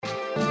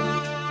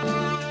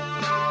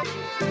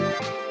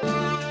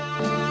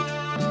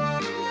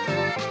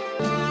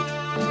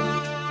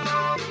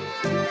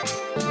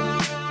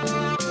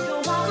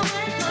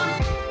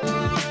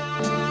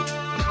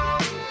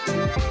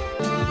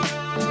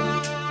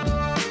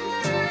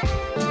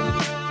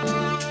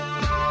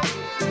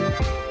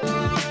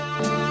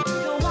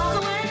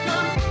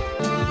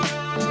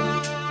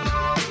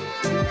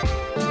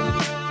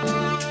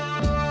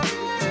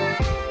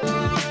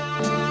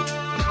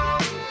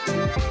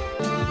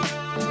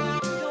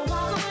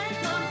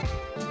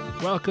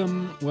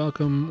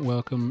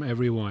Welcome,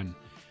 everyone.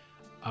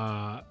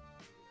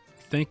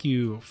 Thank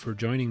you for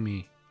joining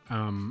me.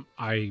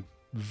 I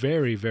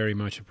very, very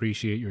much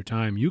appreciate your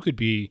time. You could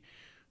be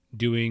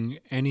doing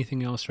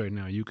anything else right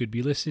now. You could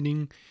be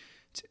listening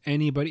to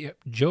anybody.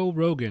 Joe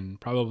Rogan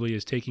probably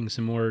is taking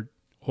some more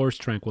horse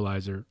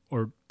tranquilizer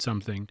or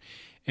something,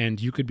 and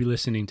you could be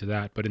listening to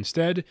that. But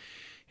instead,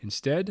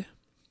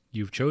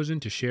 you've chosen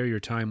to share your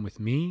time with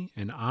me,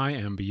 and I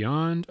am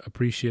beyond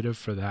appreciative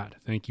for that.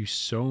 Thank you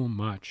so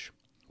much.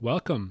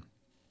 Welcome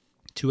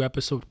to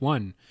episode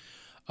 1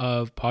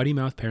 of Potty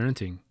Mouth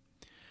Parenting.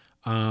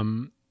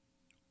 I'm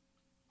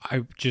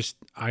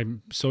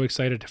so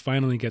excited to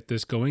finally get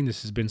this going.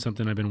 This has been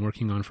something I've been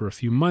working on for a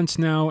few months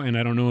now, and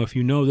I don't know if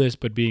you know this,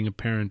 but being a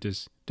parent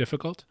is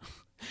difficult.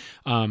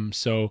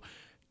 So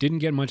didn't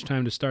get much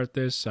time to start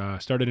this.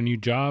 Started a new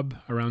job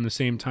around the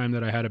same time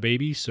that I had a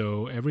baby,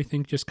 so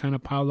everything just kind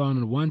of piled on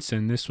at once,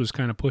 and this was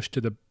kind of pushed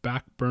to the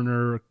back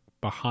burner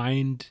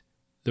behind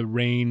the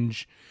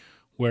range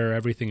where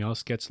everything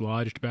else gets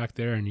lodged back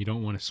there, and you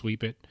don't want to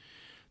sweep it.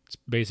 It's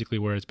basically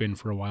where it's been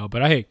for a while.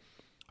 But hey,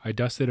 I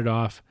dusted it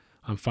off.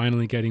 I'm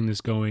finally getting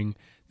this going.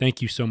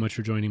 Thank you so much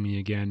for joining me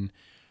again.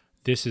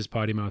 This is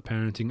Potty Mouth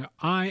Parenting.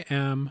 I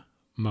am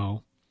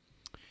Mo.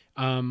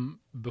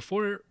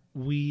 Before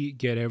we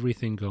get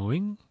everything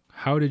going,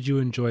 how did you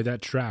enjoy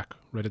that track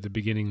right at the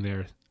beginning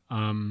there?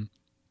 I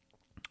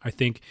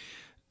think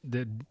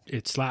that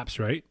it slaps,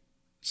 right?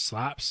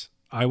 Slaps.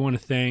 I want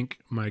to thank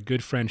my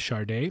good friend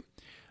Sade.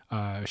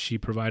 She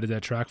provided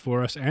that track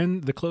for us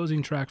and the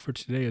closing track for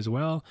today as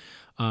well.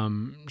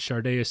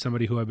 Sade is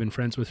somebody who I've been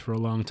friends with for a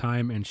long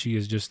time, and she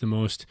is just the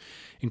most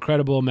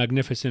incredible,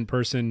 magnificent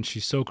person.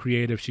 She's so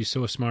creative. She's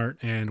so smart.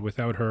 And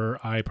without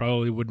her, I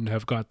probably wouldn't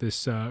have got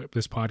this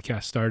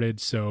podcast started.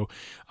 So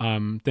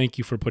thank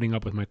you for putting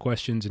up with my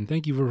questions, and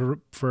thank you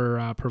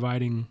for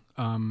providing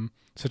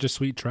such a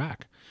sweet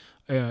track.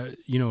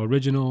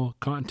 Original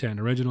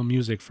content, original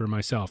music for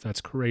myself.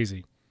 That's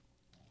crazy.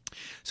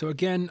 So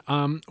again,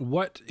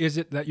 what is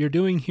it that you're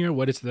doing here?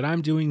 What is it that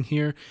I'm doing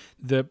here?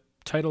 The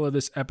title of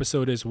this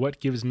episode is What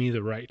Gives Me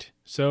the Right?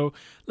 So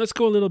let's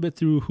go a little bit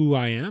through who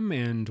I am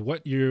and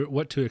what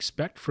to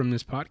expect from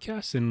this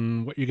podcast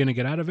and what you're going to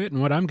get out of it and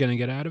what I'm going to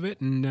get out of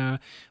it, and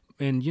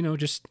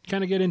just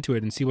kind of get into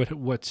it and see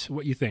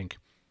what you think.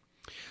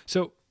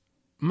 So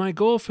my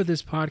goal for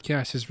this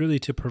podcast is really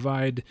to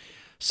provide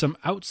some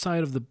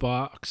outside of the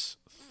box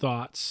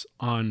thoughts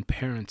on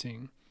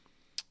parenting.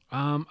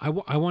 I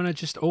want to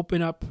just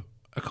open up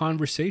a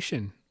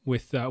conversation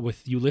with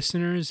you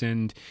listeners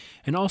and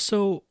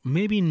also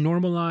maybe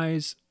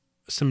normalize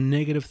some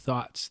negative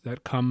thoughts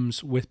that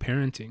comes with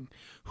parenting.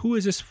 Who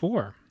is this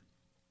for?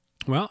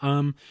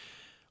 Well,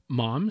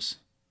 moms,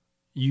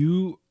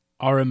 you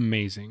are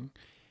amazing.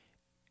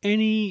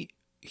 Any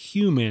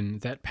human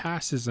that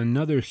passes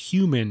another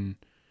human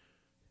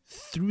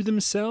through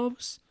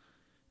themselves,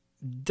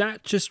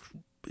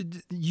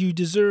 you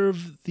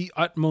deserve the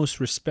utmost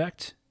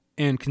respect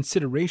and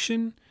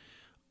consideration.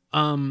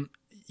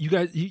 You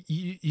guys,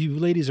 you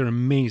ladies are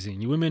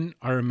amazing. You women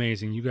are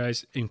amazing. You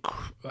guys,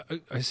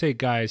 I say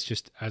guys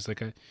just as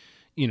like a,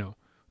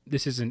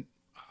 this isn't,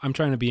 I'm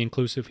trying to be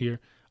inclusive here.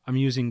 I'm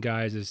using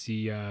guys as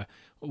the,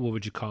 what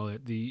would you call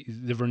it? The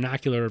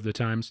vernacular of the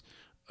times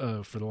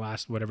for the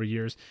last whatever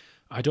years.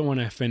 I don't want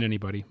to offend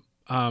anybody.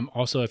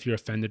 Also, if you're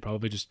offended,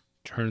 probably just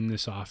turn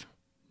this off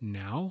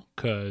now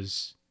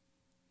because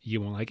you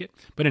won't like it.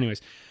 But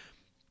anyways,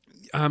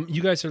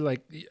 you guys are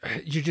like,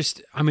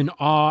 I'm in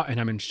awe, and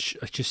I'm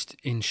just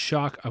in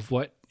shock of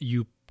what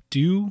you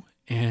do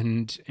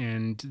and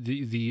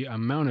the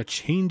amount of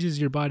changes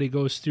your body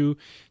goes through.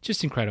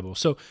 Just incredible.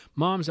 So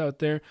moms out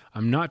there,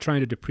 I'm not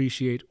trying to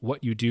depreciate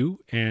what you do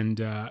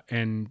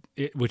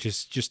which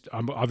is just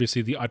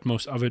obviously the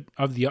utmost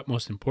of the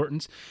utmost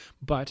importance.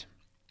 But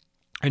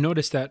I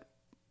noticed that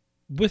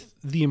with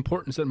the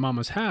importance that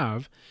mamas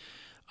have,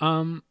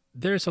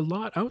 there's a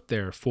lot out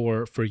there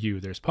for you.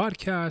 There's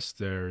podcasts,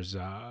 there's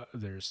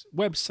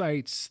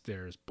websites,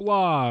 there's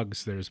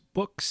blogs, there's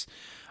books,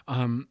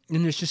 and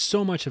there's just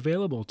so much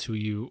available to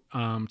you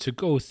to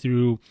go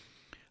through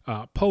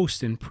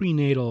post and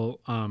prenatal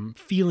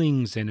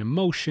feelings and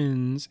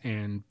emotions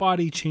and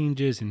body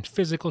changes and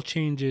physical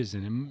changes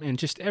and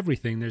just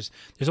everything. There's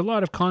a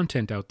lot of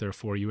content out there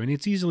for you, and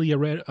it's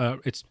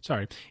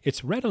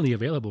it's readily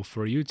available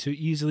for you to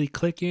easily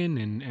click in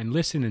and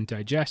listen and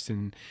digest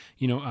and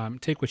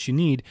take what you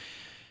need.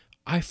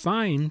 I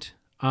find,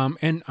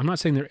 and I'm not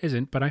saying there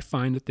isn't, but I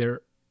find that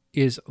there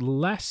is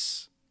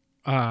less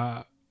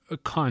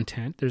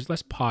content, there's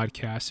less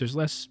podcasts, there's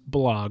less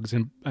blogs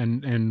and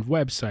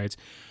websites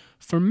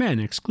for men,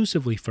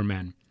 exclusively for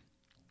men.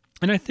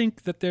 And I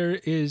think that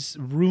there is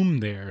room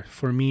there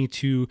for me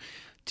to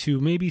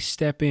maybe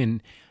step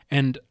in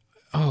and,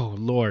 oh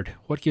Lord,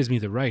 what gives me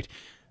the right?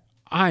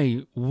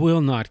 I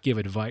will not give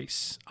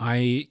advice.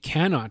 I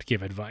cannot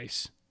give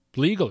advice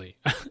legally.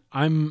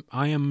 I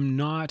am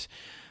not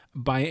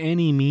by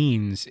any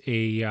means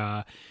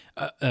a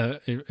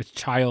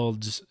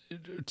child's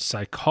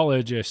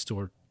psychologist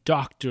or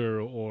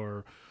doctor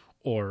or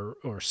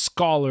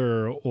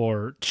scholar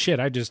or shit.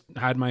 I just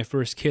had my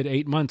first kid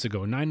 9 months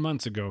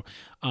ago.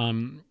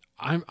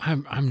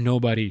 I'm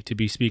nobody to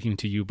be speaking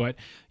to you, but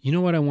you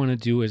know what I want to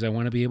do is I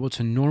want to be able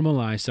to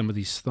normalize some of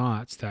these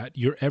thoughts that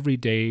your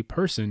everyday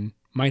person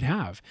might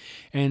have,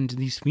 and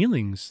these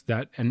feelings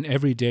that an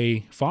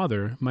everyday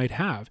father might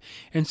have.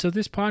 And so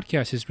this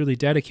podcast is really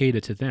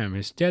dedicated to them.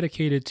 It's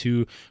dedicated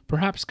to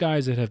perhaps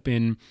guys that have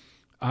been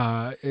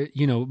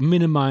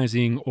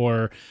minimizing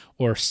or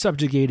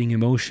subjugating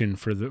emotion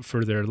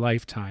for their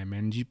lifetime,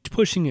 and you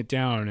pushing it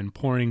down and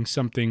pouring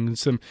some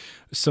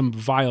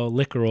vile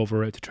liquor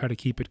over it to try to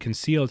keep it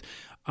concealed.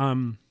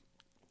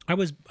 I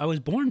was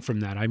born from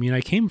that. I mean,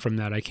 I came from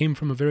that. I came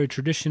from a very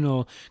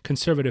traditional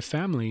conservative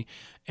family,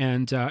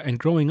 and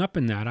growing up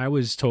in that, I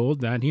was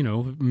told that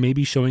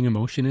maybe showing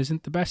emotion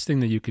isn't the best thing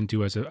that you can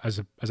do as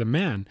a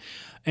man,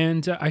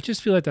 and I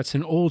just feel like that's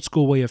an old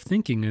school way of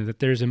thinking, and that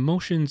there's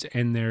emotions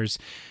and there's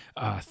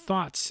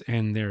thoughts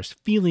and there's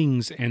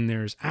feelings and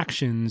there's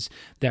actions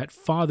that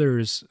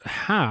fathers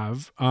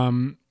have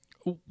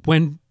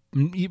when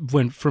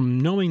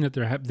from knowing that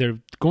they're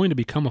going to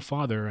become a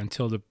father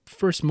until the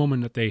first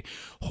moment that they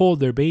hold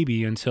their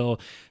baby, until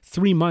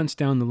 3 months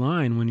down the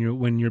line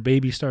when your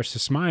baby starts to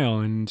smile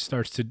and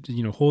starts to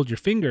hold your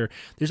finger,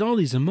 there's all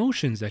these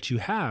emotions that you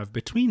have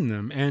between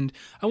them. And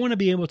I want to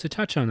be able to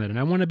touch on that, and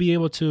I want to be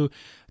able to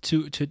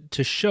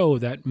show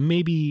that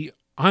maybe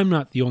I'm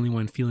not the only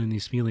one feeling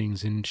these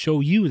feelings, and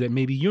show you that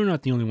maybe you're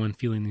not the only one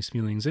feeling these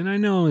feelings. And I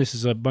know this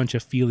is a bunch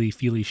of feely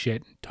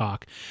shit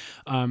talk,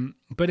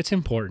 but it's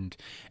important.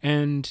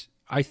 And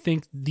I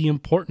think the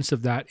importance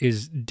of that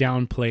is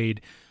downplayed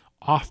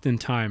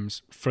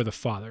oftentimes for the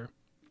father.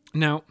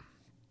 Now,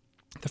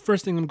 the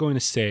first thing I'm going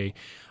to say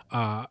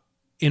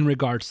in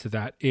regards to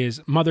that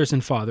is mothers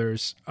and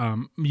fathers,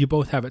 you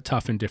both have it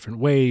tough in different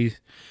ways.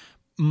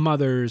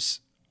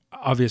 Mothers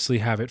obviously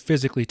have it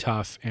physically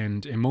tough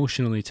and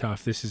emotionally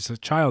tough. This is a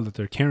child that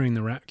they're carrying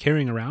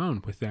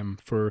around with them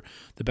for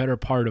the better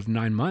part of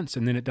 9 months,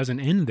 and then it doesn't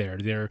end there.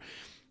 They're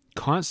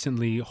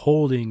constantly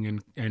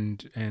holding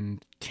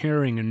and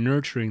caring and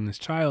nurturing this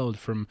child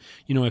from,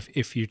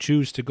 if you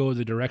choose to go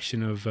the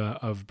direction of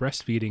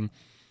breastfeeding,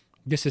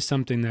 this is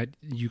something that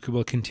you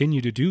will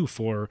continue to do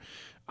for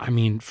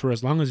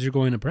as long as you're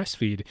going to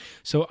breastfeed.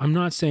 So I'm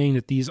not saying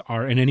that these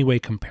are in any way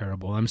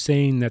comparable. I'm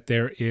saying that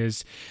there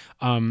is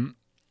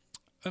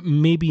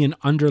maybe an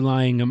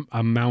underlying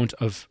amount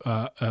of,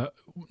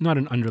 not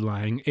an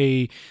underlying,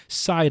 a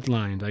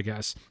sidelined, I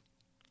guess,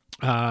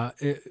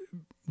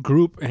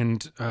 group,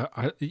 and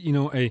how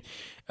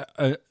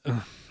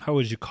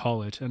would you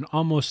call it? And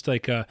almost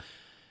like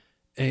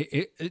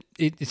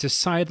it's a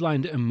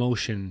sidelined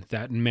emotion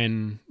that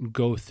men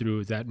go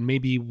through, that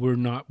maybe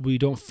we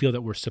don't feel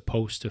that we're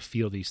supposed to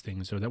feel these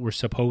things, or that we're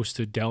supposed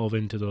to delve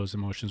into those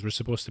emotions. We're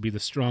supposed to be the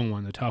strong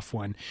one, the tough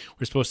one.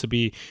 We're supposed to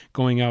be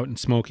going out and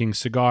smoking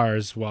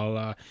cigars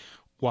while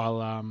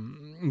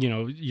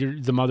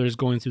the mother's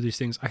going through these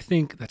things. I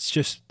think that's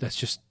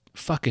just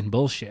fucking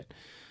bullshit.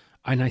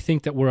 And I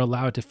think that we're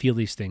allowed to feel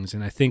these things.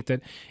 And I think that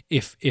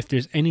if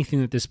there's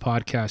anything that this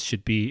podcast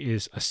should be,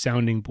 is a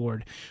sounding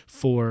board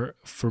for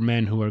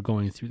men who are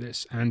going through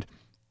this. And,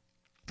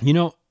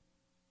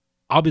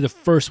 I'll be the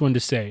first one to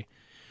say,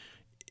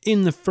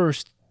 in the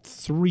first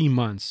 3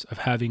 months of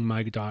having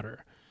my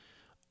daughter,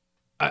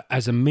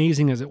 as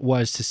amazing as it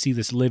was to see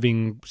this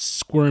living,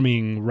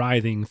 squirming,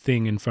 writhing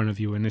thing in front of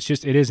you, and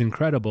it is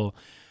incredible,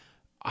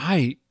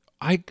 my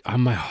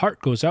heart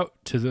goes out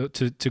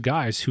to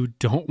guys who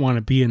don't want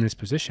to be in this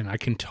position. I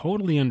can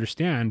totally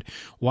understand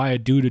why a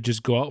dude would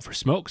just go out for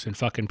smokes and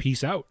fucking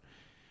peace out,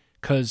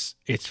 because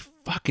it's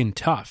fucking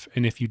tough.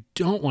 And if you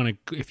don't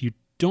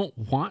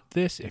want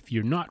this, if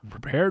you're not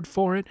prepared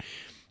for it,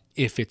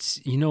 if it's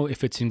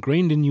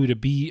ingrained in you to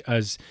be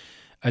as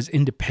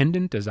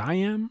independent as I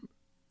am,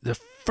 the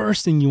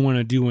first thing you want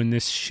to do when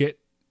this shit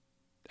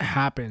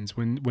happens,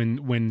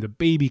 when the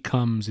baby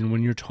comes and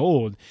when you're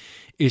told,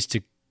 is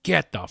to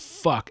get the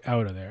fuck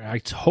out of there.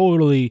 I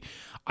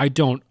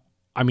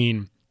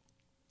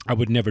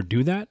would never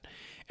do that,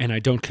 and I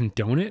don't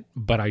condone it,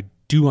 but I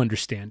do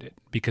understand it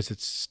because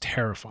it's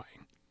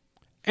terrifying.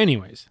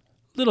 Anyways,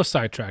 little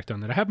sidetracked on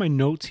that. I have my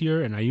notes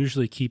here, and I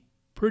usually keep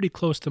pretty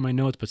close to my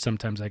notes, but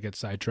sometimes I get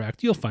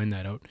sidetracked. You'll find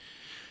that out.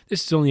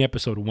 This is only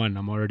episode 1.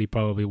 I'm already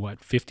probably,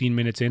 15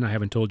 minutes in? I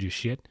haven't told you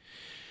shit.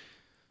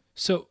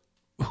 So,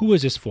 who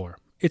is this for?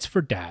 It's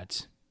for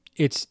dads.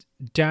 It's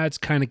dads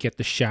kind of get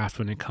the shaft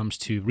when it comes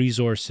to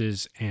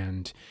resources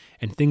and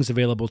things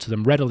available to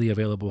them, readily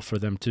available for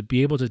them to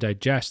be able to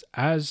digest,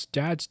 as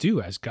dads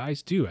do, as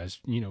guys do, as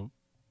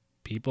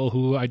people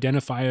who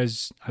identify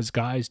as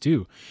guys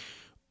do.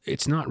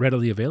 It's not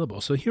readily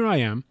available. So here I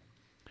am,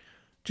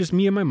 just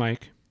me and my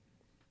mic,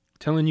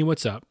 telling you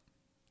what's up,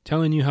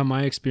 telling you how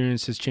my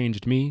experience has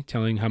changed me,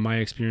 telling how my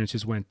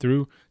experiences went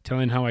through,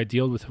 telling how I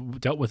dealt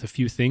with a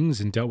few things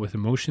and dealt with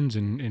emotions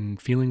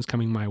and feelings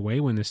coming my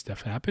way when this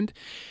stuff happened,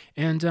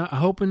 and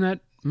hoping that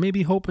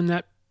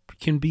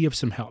can be of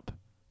some help,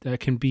 that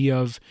can be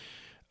of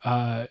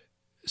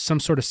some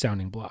sort of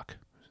sounding block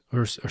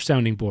or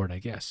sounding board, I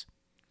guess.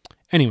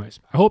 Anyways,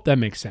 I hope that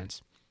makes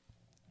sense.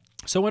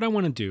 So what I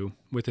want to do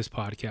with this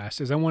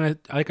podcast is I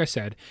want to, like I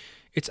said,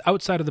 it's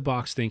outside of the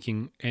box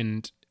thinking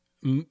and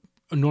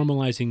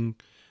normalizing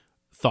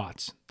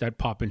thoughts that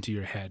pop into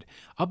your head.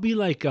 I'd be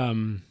like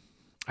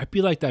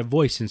that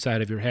voice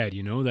inside of your head,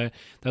 you know, that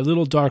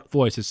little dark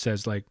voice that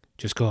says like,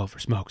 just go out for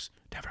smokes,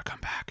 never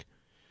come back.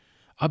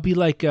 I'll be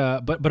like,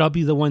 but I'll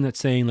be the one that's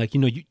saying like, you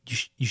know,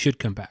 you should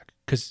come back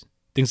because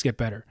things get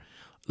better.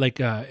 Like,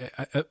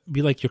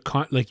 be like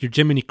your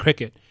Jiminy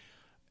Cricket.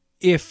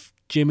 If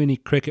Jiminy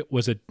Cricket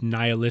was a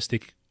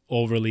nihilistic,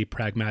 overly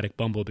pragmatic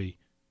bumblebee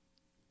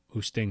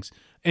who stings.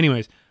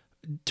 Anyways,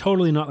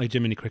 totally not like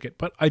Jiminy Cricket,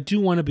 but I do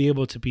want to be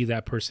able to be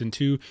that person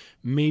to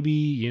maybe,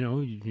 you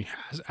know,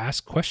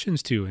 ask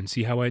questions to and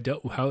see how I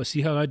dealt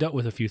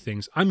with a few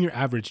things. I'm your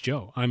average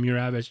Joe. I'm your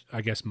average,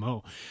 I guess,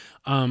 Mo.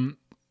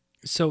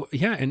 So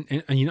yeah,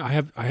 and you know,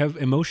 I have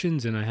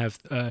emotions and I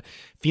have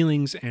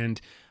feelings,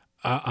 and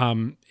I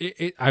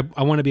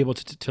want to be able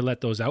to let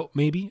those out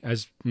maybe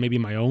as maybe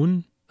my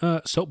own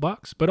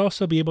soapbox, but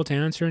also be able to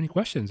answer any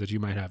questions that you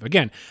might have.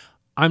 Again,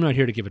 I'm not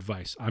here to give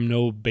advice. I'm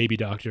no baby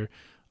doctor.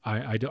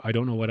 I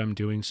don't know what I'm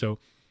doing. So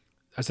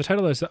as the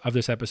title of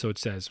this episode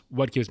says,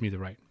 what gives me the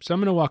right? So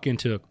I'm going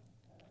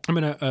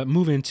to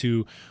move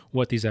into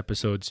what these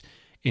episodes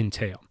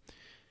entail.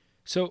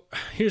 So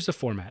here's the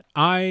format.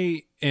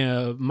 My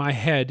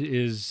head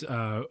is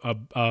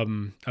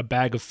a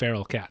bag of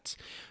feral cats.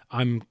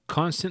 I'm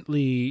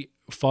constantly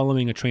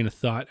following a train of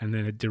thought, and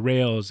then it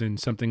derails and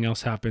something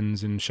else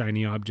happens and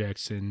shiny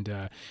objects, and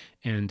I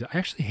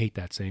actually hate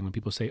that saying when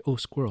people say, oh,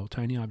 squirrel,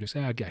 tiny objects,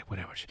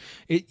 whatever.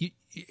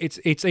 It's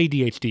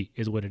ADHD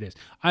is what it is.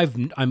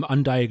 I'm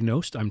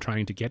undiagnosed. I'm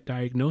trying to get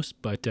diagnosed,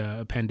 but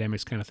a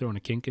pandemic's kind of thrown a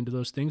kink into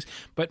those things.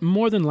 But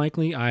more than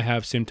likely, I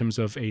have symptoms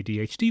of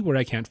ADHD where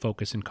I can't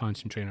focus and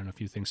concentrate on a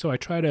few things. So I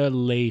try to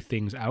lay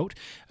things out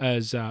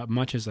as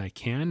much as I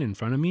can in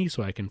front of me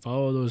so I can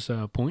follow those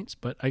points.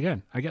 But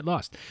again, I get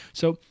lost.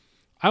 So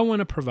I want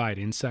to provide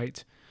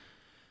insight.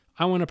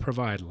 I want to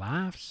provide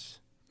laughs,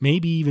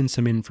 maybe even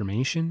some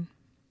information.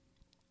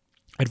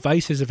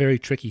 Advice is a very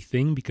tricky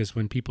thing because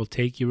when people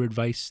take your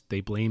advice,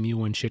 they blame you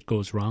when shit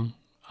goes wrong.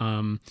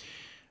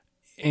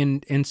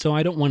 And so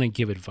I don't want to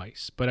give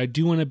advice, but I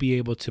do want to be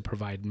able to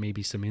provide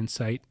maybe some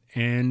insight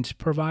and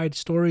provide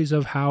stories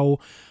of how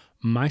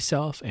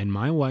myself and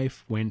my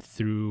wife went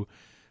through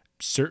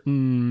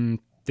certain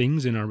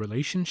things in our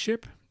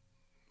relationship,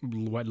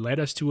 what led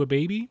us to a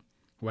baby,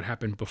 what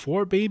happened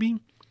before baby,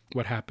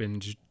 what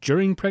happened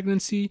during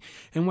pregnancy,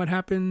 and what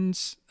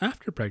happens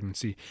after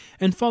pregnancy.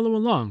 And follow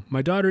along.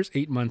 My daughter's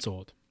 8 months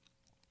old.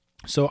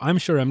 So I'm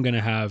sure I'm going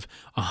to have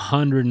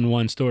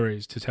 101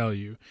 stories to tell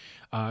you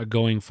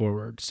going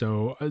forward.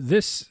 So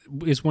this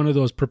is one of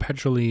those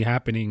perpetually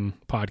happening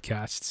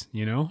podcasts,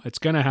 you know? It's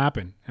going to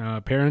happen.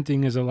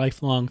 Parenting is a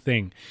lifelong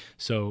thing.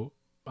 So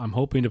I'm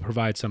hoping to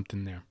provide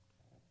something there.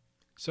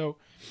 So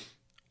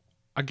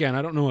again,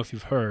 I don't know if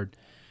you've heard,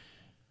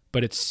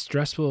 but it's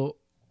stressful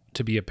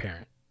to be a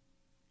parent.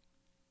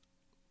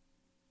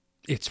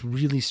 It's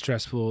really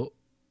stressful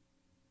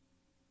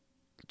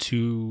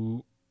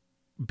to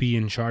be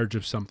in charge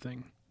of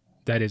something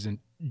that isn't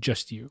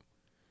just you.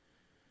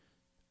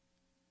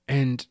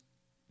 And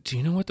do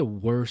you know what the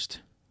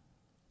worst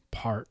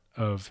part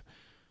of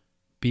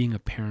being a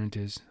parent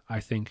is? I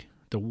think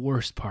the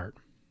worst part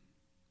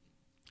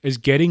is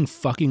getting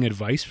fucking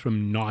advice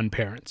from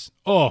non-parents.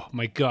 Oh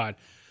my God.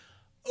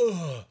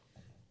 Ugh.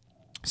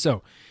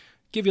 So,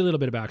 give you a little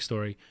bit of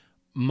backstory.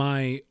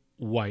 My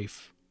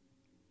wife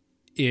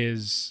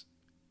is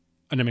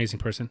an amazing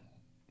person.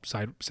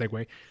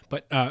 Sidebar,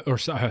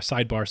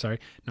 sorry,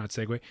 not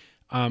segue.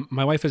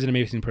 My wife is an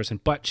amazing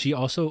person, but she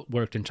also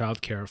worked in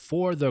childcare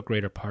for the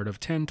greater part of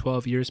 10,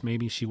 12 years.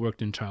 Maybe she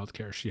worked in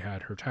childcare. She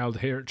had her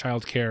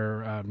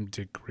childcare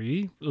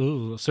degree,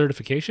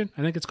 certification,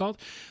 I think it's called.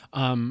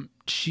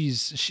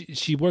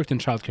 She worked in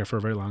childcare for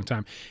a very long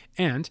time,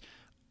 and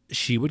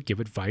she would give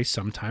advice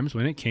sometimes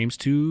when it came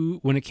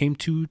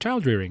to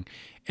child rearing.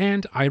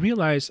 And I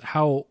realized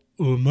how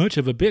much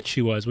of a bitch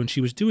she was when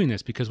she was doing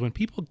this, because when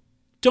people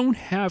don't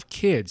have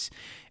kids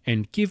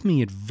and give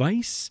me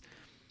advice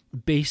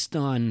based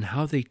on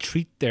how they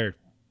treat their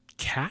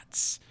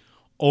cats,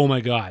 oh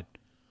my God.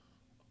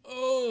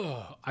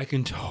 Oh, I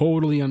can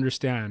totally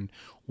understand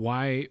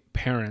why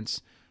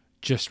parents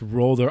just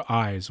roll their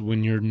eyes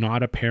when you're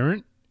not a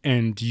parent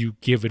and you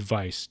give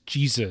advice.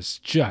 Jesus,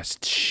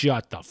 just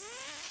shut the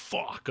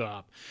fuck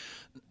up.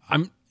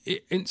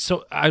 And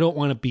so I don't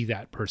want to be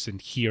that person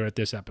here at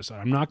this episode.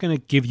 I'm not going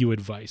to give you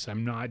advice.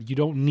 You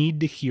don't need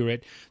to hear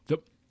it. The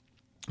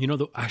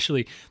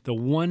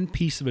one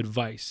piece of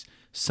advice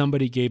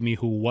somebody gave me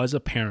who was a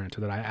parent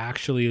that I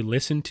actually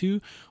listened to,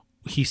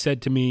 he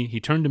turned to me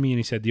and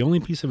he said, the only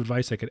piece of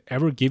advice I could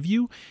ever give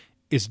you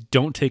is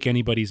don't take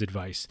anybody's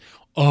advice.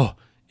 Oh,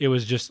 it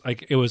was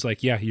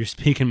like, yeah, you're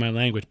speaking my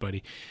language,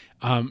 buddy.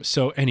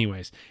 So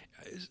anyways,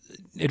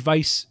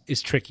 advice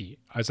is tricky.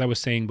 As I was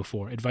saying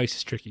before, advice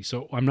is tricky.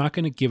 So I'm not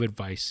going to give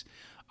advice.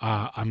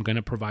 I'm going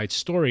to provide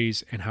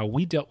stories and how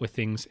we dealt with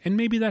things, and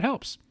maybe that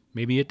helps.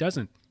 Maybe it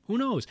doesn't. Who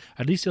knows?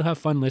 At least you'll have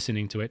fun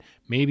listening to it.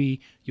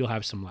 Maybe you'll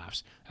have some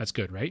laughs. That's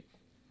good, right?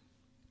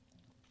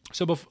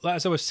 So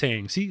as I was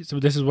saying, so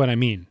this is what I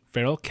mean.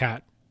 Feral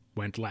cat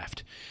went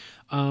left.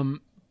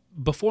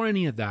 Before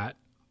any of that,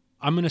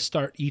 I'm going to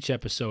start each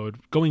episode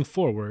going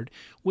forward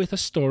with a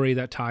story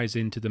that ties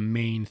into the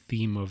main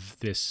theme of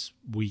this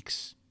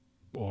week's,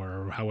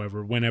 or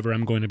however, whenever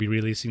I'm going to be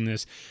releasing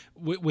this,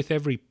 with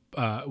every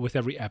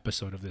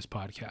episode of this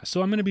podcast.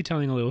 So I'm going to be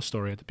telling a little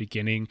story at the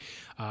beginning.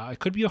 It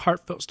could be a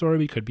heartfelt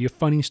story, it could be a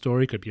funny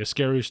story, it could be a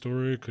scary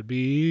story, it could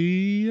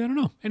be, I don't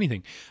know,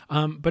 anything.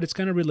 But it's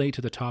going to relate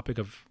to the topic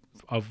of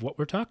what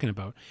we're talking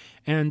about,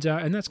 and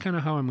that's kind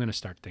of how I'm going to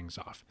start things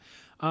off.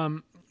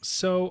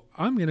 So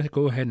I'm going to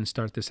go ahead and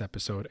start this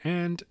episode,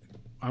 and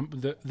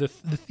the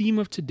theme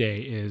of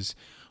today is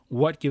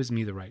what gives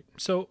me the right.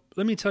 So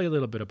let me tell you a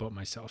little bit about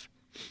myself.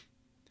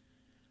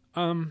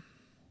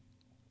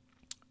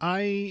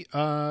 I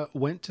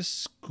went to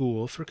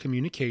school for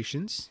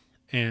communications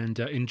and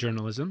in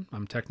journalism.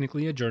 I'm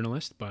technically a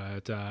journalist,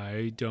 but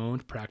I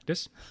don't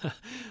practice.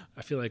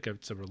 I feel like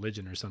it's a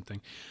religion or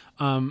something.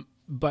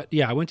 But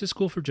yeah, I went to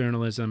school for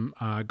journalism,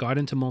 got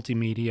into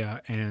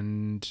multimedia,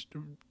 and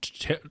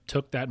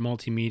took that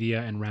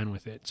multimedia and ran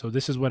with it. So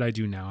this is what I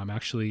do now. I'm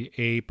actually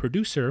a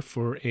producer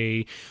for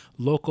a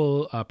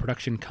local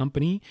production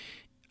company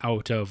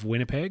out of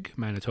Winnipeg,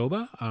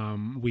 Manitoba.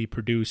 We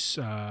produce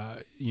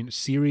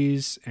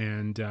series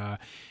and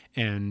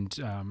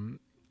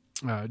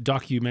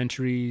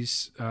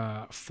documentaries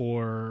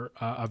for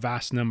a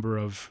vast number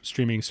of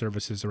streaming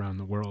services around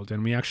the world,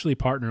 and we actually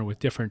partner with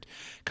different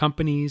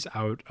companies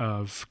out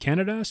of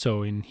Canada.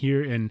 So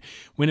here in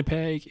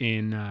Winnipeg,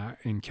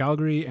 in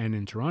Calgary, and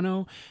in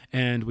Toronto,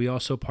 and we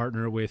also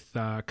partner with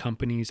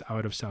companies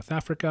out of South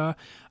Africa,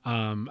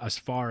 as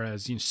far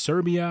as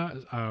Serbia.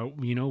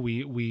 We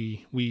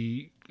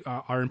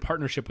are in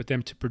partnership with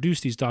them to produce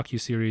these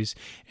docuseries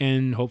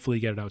and hopefully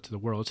get it out to the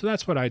world. So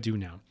that's what I do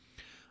now.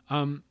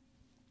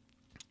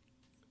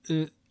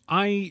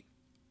 I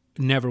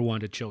never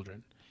wanted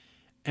children,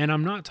 and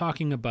I'm not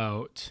talking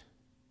about,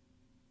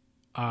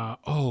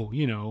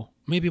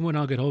 maybe when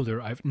I'll get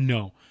older. I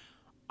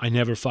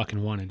never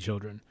fucking wanted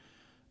children.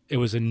 It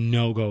was a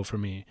no-go for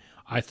me.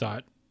 I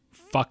thought,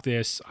 fuck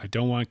this. I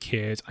don't want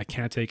kids. I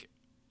can't take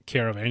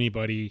care of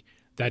anybody.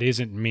 That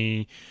isn't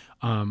me.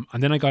 And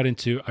then I got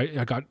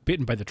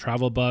bitten by the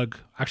travel bug,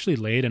 actually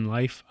late in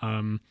life.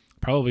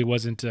 Probably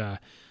wasn't,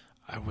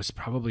 I was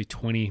probably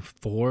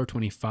 24,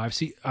 25.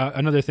 See,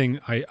 another thing,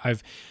 I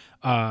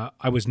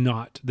was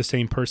not the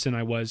same person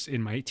I was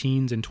in my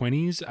teens and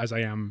 20s as I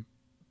am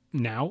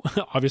now,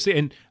 obviously.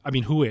 And I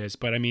mean, who is?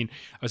 But I mean,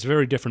 I was a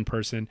very different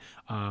person.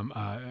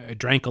 I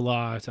drank a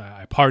lot.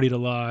 I partied a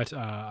lot.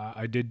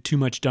 I did too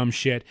much dumb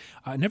shit.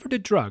 I never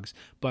did drugs,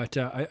 but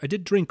I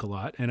did drink a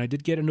lot, and I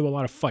did get into a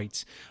lot of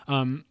fights.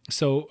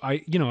 So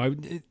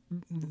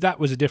that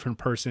was a different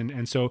person.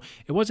 And so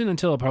it wasn't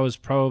until I was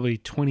probably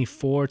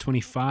 24,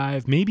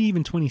 25, maybe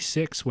even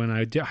 26 when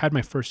I had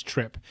my first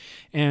trip.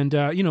 And,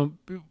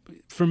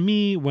 for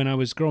me, when I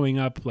was growing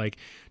up, like,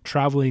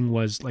 traveling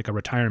was like a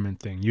retirement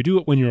thing. You do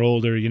it when you're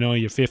older,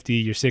 you're 50,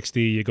 you're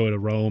 60, you go to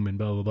Rome and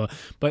blah, blah, blah.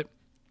 But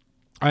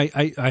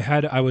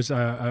I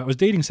was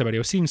dating somebody, I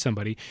was seeing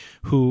somebody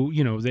who,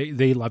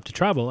 they love to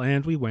travel,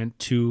 and we went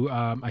to,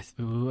 I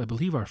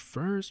believe our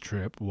first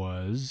trip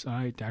was,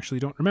 I actually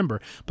don't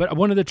remember, but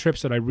one of the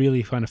trips that I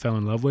really kind of fell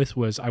in love with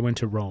was I went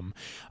to Rome.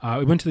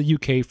 We went to the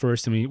UK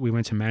first, and we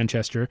went to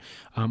Manchester,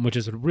 which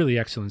is a really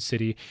excellent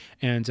city,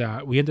 and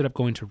we ended up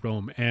going to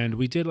Rome, and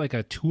we did like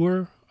a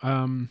tour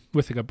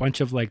with like a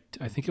bunch of like,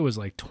 I think it was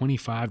like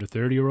 25 to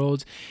 30 year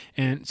olds.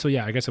 And so,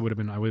 yeah, I guess I would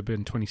have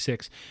been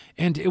 26.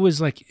 And it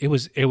was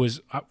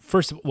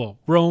first of all,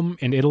 Rome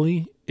and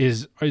Italy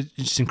is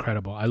just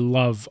incredible. I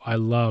love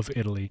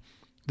Italy.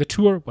 The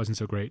tour wasn't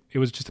so great. It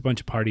was just a bunch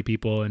of party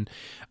people. And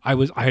I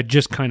had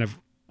just kind of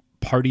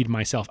partied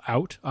myself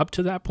out up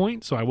to that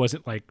point. So I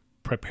wasn't like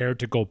prepared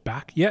to go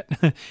back yet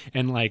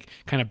and like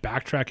kind of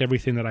backtrack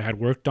everything that I had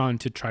worked on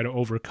to try to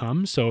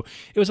overcome. So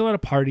it was a lot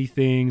of party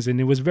things,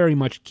 and it was very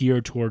much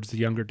geared towards the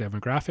younger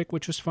demographic,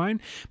 which was fine.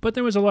 But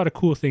there was a lot of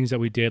cool things that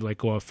we did, like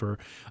go out for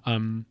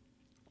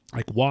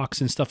like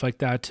walks and stuff like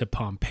that to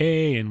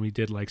Pompeii, and we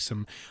did like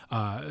some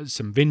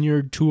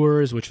vineyard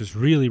tours, which was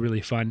really,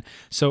 really fun.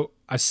 So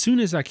as soon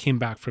as I came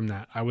back from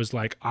that, I was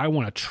like, I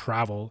want to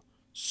travel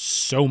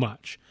so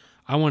much.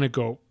 I want to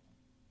go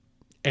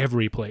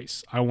every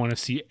place. I want to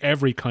see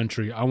every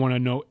country. I want to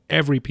know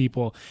every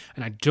people,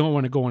 and I don't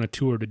want to go on a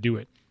tour to do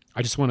it.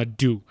 I just want to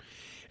do.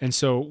 And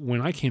so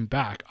when I came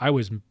back, I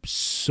was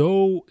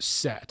so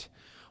set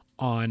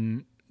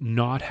on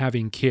not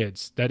having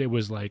kids that it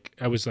was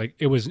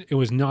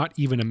not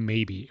even a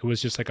maybe. It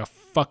was just like a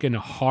fucking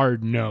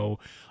hard no.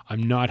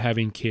 I'm not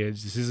having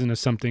kids. This isn't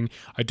something,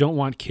 I don't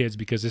want kids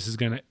because this is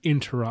going to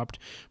interrupt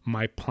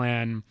my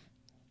plan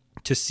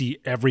to see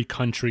every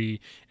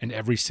country and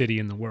every city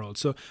in the world.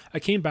 So I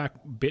came back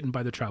bitten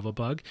by the travel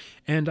bug,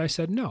 and I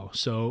said no.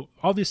 So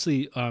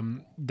obviously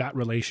that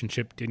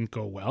relationship didn't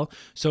go well.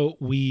 So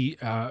we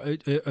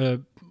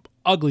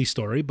ugly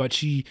story, but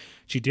she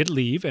did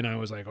leave, and I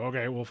was like,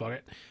 okay, well, fuck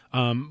it.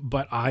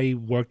 But I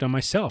worked on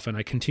myself, and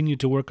I continued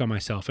to work on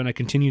myself, and I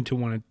continued to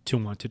want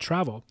to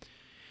travel.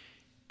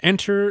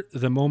 Enter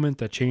the moment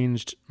that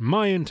changed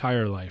my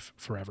entire life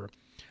forever.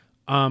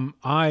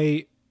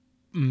 I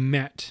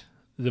met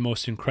the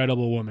most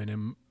incredible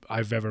woman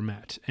I've ever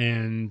met,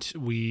 and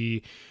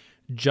we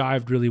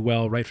jived really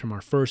well right from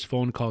our first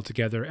phone call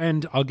together.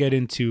 And I'll get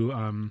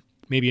into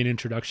maybe an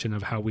introduction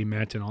of how we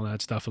met and all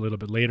that stuff a little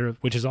bit later,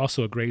 which is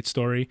also a great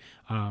story.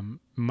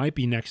 Might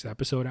be next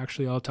episode,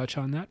 actually, I'll touch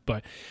on that.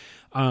 But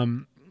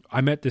I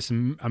met this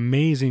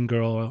amazing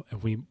girl,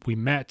 and we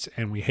met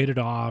and we hit it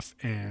off,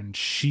 and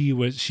she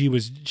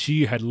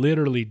had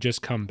literally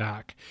just come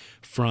back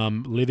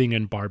from living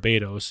in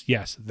Barbados.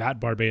 Yes, that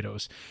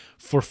Barbados,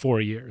 for 4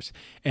 years.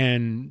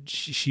 And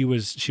she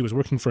was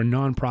working for a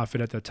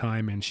nonprofit at the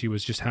time, and she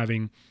was just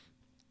having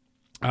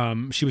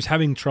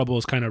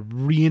troubles kind of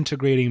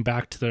reintegrating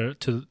back to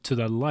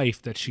the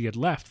life that she had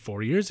left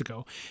 4 years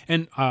ago.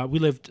 And we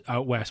lived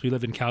out west. We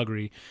lived in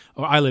Calgary,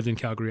 or I lived in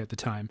Calgary at the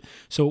time.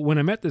 So when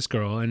I met this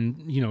girl,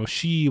 and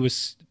she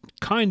was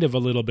kind of a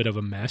little bit of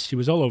a mess. She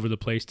was all over the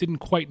place, didn't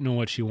quite know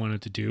what she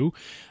wanted to do.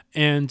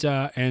 And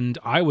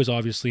I was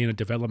obviously in a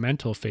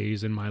developmental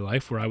phase in my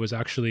life where I was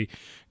actually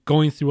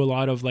going through a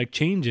lot of like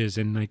changes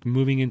and like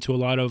moving into a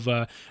lot of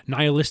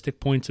nihilistic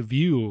points of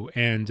view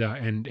and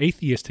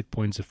atheistic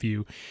points of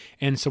view.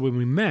 And so when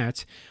we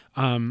met,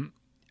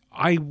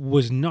 I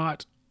was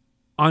not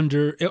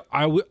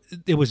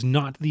it was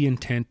not the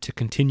intent to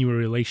continue a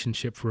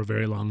relationship for a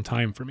very long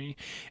time for me.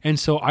 And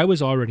so I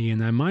was already in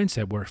that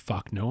mindset where,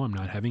 fuck no, I'm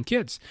not having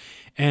kids.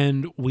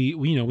 And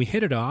we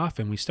hit it off,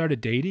 and we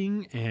started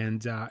dating,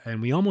 and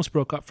we almost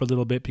broke up for a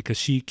little bit because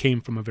she came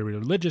from a very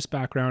religious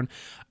background.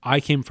 I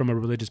came from a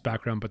religious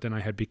background, but then I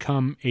had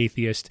become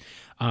atheist,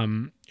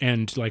 and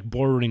like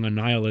bordering on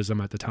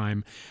nihilism at the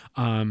time.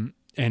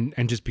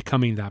 And just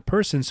becoming that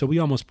person. So we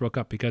almost broke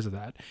up because of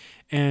that.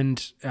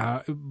 And,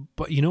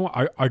 but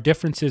our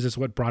differences is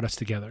what brought us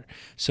together.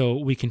 So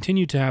we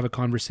continued to have a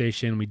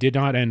conversation. We did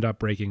not end up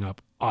breaking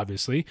up,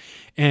 obviously.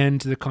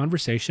 And the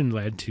conversation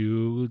led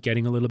to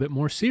getting a little bit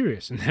more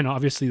serious. And then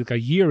obviously like a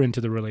year into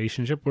the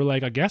relationship, we're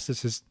like, I guess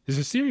this is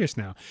serious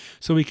now.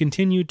 So we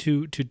continued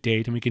to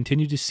date, and we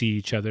continued to see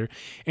each other.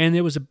 And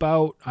it was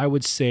about, I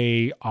would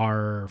say,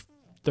 our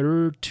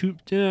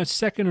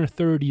second or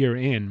third year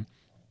in,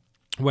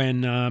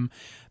 when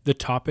the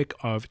topic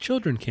of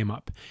children came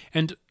up.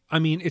 And I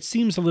mean, it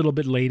seems a little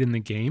bit late in the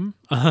game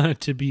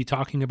to be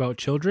talking about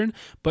children,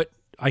 but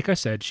like I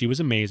said, she was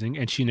amazing,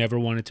 and she never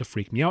wanted to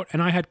freak me out.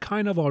 And I had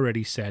kind of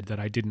already said that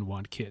I didn't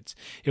want kids.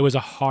 It was a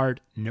hard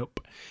nope.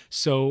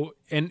 So,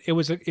 and it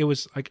was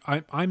like,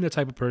 I'm the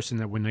type of person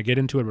that when I get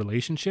into a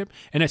relationship,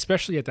 and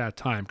especially at that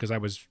time, because I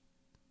was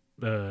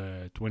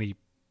 28,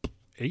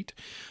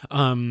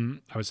 I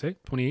would say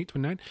 28,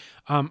 29.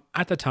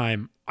 At the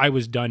time, I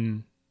was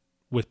done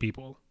with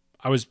people.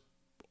 I was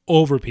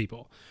over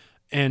people,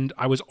 and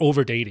I was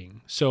over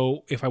dating.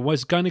 So if I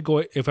was going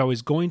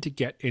to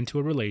get into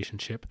a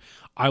relationship,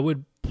 I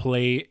would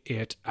play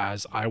it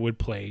as I would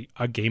play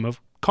a game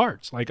of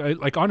cards. Like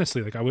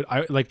honestly,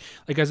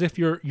 as if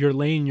you're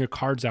laying your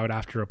cards out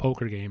after a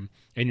poker game,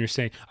 and you're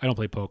saying, I don't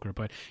play poker,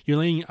 but you're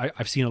laying,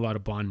 I've seen a lot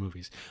of Bond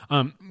movies.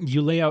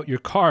 You lay out your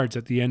cards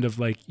at the end of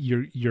like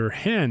your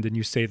hand, and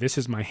you say, this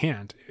is my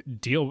hand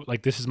deal.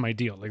 Like, this is my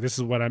deal. Like,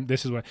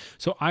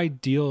 so I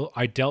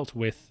dealt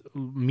with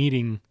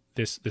meeting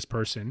this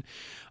person,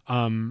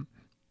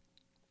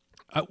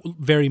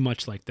 very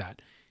much like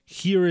that.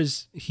 Here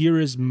is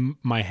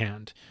my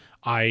hand.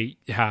 I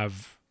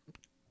have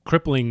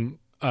crippling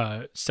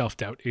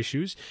self-doubt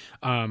issues.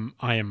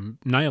 I am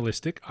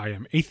nihilistic. I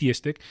am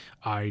atheistic.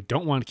 I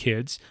don't want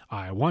kids.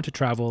 I want to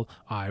travel.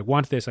 I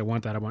want this. I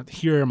want that.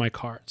 Here are my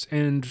cards.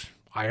 And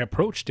I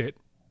approached it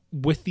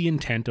with the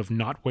intent of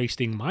not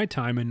wasting my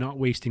time and not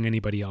wasting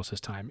anybody else's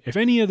time. If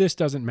any of this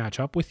doesn't match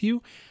up with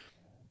you,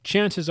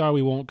 chances are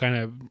we won't kind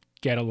of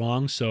get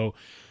along. So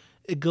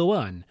go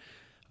on.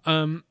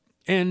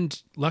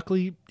 And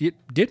luckily it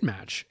did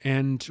match,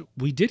 and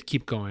we did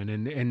keep going.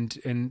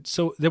 And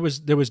so there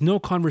was no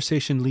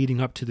conversation leading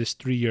up to this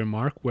 3-year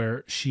mark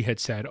where she had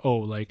said, oh,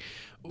 like,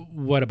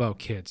 what about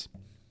kids?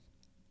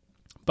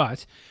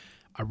 But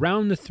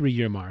around the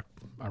 3-year mark,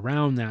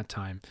 around that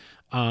time,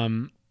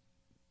 I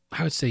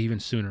would say even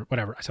sooner,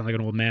 whatever. I sound like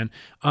an old man.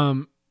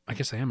 I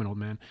guess I am an old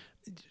man.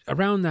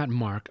 Around that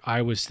mark,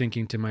 I was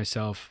thinking to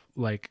myself,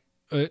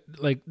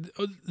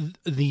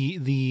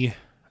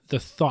 the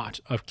thought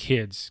of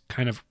kids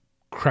kind of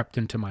crept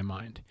into my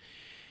mind.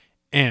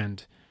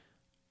 And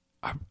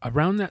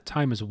around that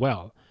time as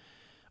well,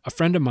 a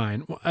friend of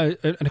mine,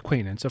 an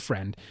acquaintance, a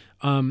friend,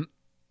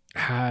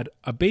 had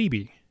a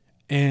baby.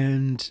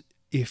 And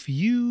if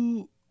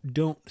you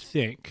don't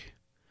think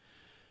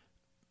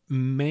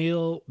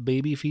male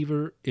baby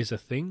fever is a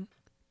thing,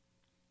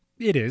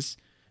 it is.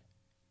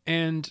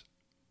 And,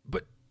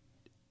 but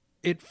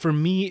for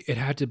me, it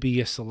had to be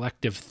a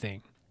selective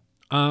thing.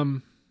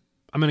 I'm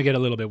going to get a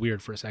little bit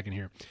weird for a second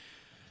here.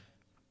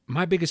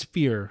 My biggest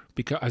fear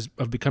because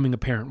of becoming a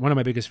parent, one of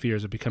my biggest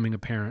fears of becoming a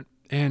parent,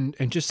 and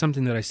just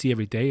something that I see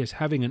every day is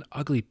having an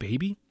ugly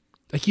baby.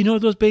 Like,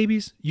 those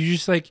babies, you're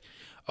just like,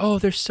 oh,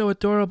 they're so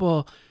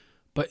adorable.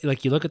 But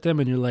like, you look at them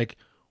and you're like,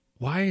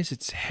 why is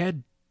its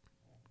head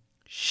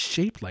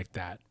shaped like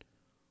that?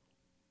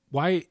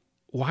 Why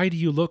do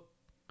you look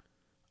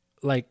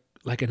like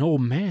an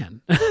old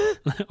man?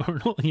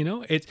 Or,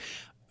 it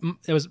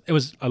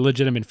was a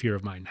legitimate fear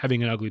of mine,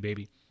 having an ugly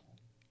baby.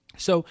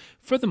 So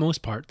for the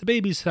most part, the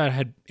babies that I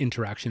had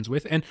interactions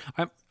with, and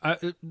I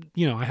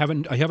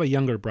have a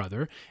younger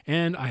brother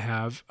and I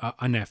have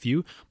a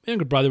nephew. My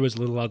younger brother was a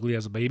little ugly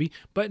as a baby,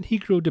 but he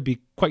grew to be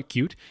quite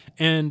cute,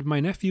 and my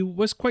nephew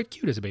was quite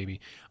cute as a baby.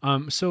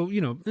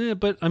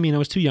 But I mean, I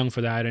was too young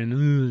for that,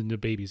 and the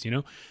babies,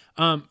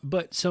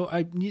 But so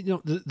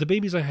the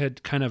babies I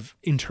had kind of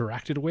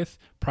interacted with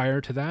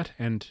prior to that,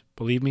 and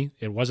believe me,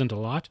 it wasn't a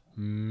lot,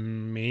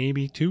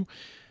 maybe two.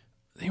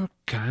 They were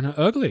kind of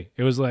ugly.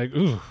 It was like,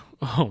 ooh,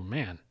 oh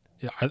man,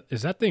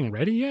 is that thing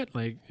ready yet?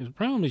 Like, it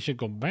probably should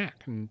go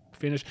back and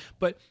finish.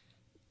 But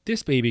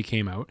this baby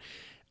came out,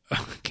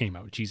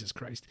 Jesus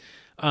Christ.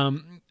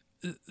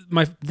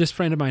 This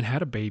friend of mine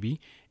had a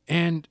baby,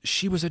 and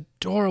she was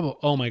adorable.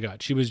 Oh my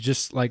God, she was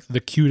just like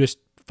the cutest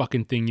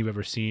fucking thing you've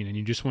ever seen, and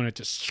you just wanted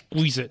to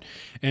squeeze it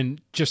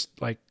and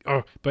just like,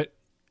 oh, but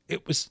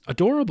it was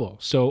adorable.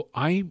 So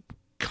I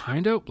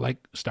kind of like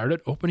started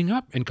opening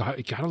up and got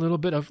a little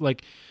bit of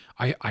like,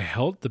 I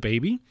held the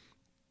baby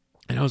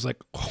and I was like,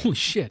 holy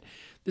shit,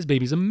 this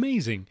baby's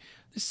amazing.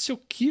 This is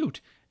so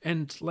cute.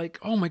 And like,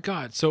 oh my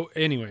God. So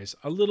anyways,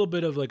 a little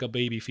bit of like a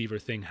baby fever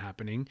thing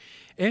happening.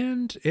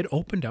 And it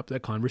opened up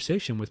that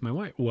conversation with my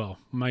wife. Well,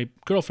 my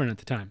girlfriend at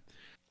the time.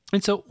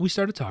 And so we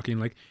started talking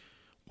like,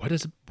 what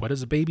does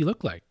a baby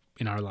look like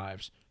in our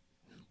lives?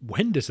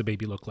 When does a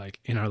baby look like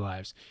in our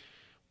lives?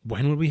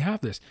 When would we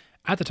have this?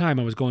 At the time,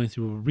 I was going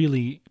through a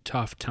really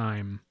tough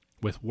time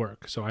with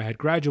work. So I had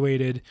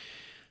graduated.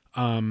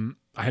 I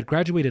had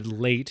graduated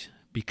late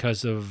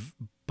because of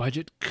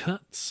budget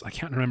cuts. I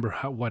can't remember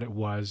what it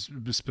was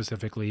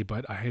specifically,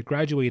 but I had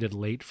graduated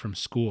late from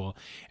school,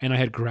 and I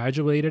had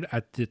graduated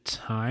at the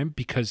time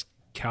because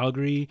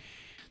Calgary.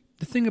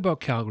 The thing about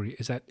Calgary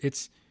is that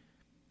it's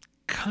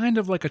kind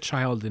of like a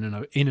child in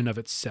and of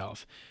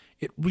itself.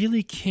 It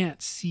really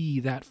can't see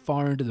that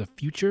far into the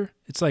future.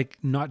 It's like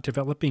not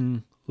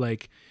developing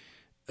like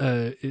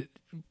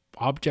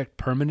object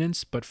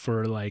permanence, but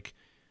for like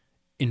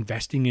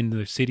investing in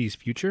the city's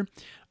future.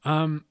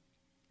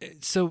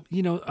 So,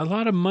 a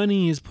lot of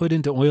money is put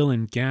into oil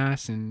and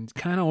gas, and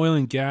kind of oil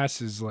and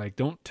gas is like,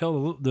 don't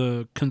tell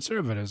the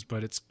conservatives,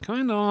 but it's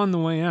kind of on the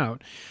way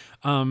out.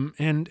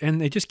 And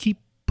they just keep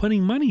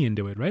putting money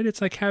into it, right?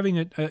 It's like having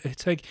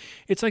it's like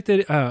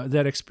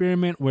that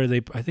experiment where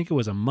I think it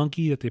was a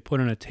monkey that they put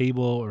on a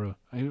table, or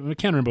I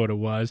can't remember what it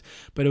was,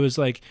 but it was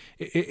like,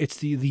 it's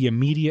the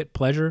immediate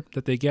pleasure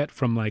that they get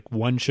from like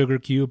one sugar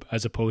cube,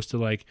 as opposed to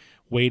like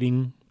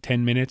waiting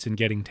 10 minutes and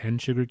getting 10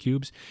 sugar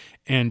cubes.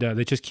 And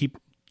they just keep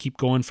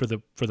going for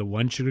the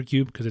one sugar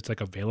cube because it's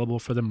like available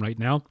for them right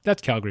now.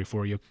 That's Calgary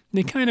for you.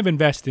 They kind of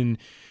invest in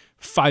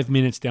 5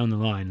 minutes down the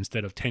line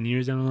instead of 10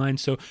 years down the line.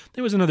 So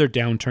there was another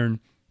downturn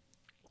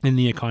in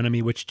the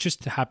economy, which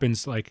just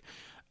happens like,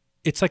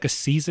 it's like a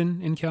season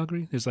in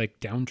Calgary. There's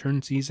like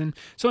downturn season.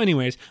 So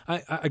anyways,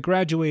 I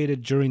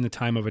graduated during the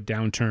time of a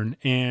downturn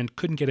and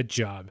couldn't get a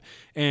job.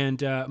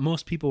 And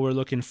most people were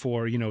looking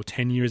for,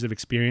 10 years of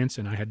experience,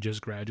 and I had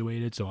just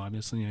graduated. So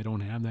obviously I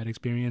don't have that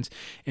experience.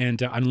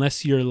 And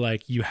unless you're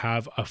like, you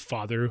have a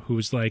father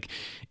who's like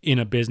in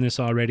a business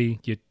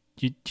already, you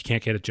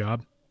can't get a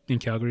job in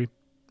Calgary.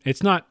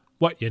 It's not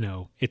what you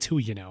know, it's who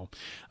you know.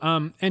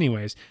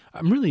 Anyways,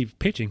 I'm really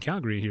pitching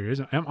Calgary here,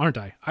 aren't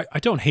I? I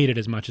don't hate it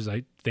as much as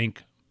I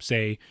think,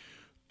 say,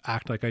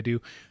 act like I do.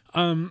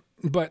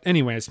 But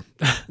anyways,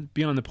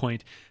 beyond the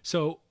point.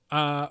 So,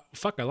 I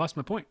lost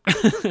my point.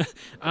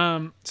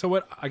 So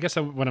what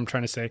I'm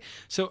trying to say.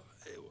 So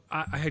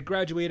I had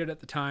graduated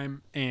at the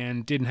time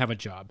and didn't have a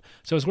job.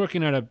 So I was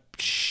working at a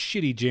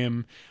shitty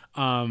gym,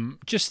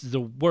 just the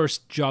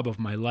worst job of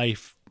my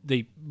life.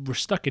 They were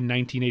stuck in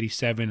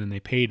 1987 and they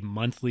paid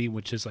monthly,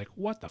 which is like,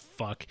 what the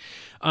fuck?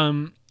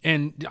 And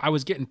I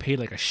was getting paid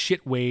like a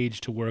shit wage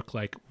to work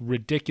like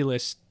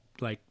ridiculous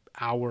like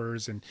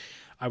hours. And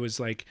I was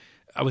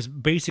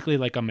basically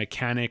like a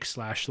mechanic /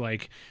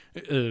 like,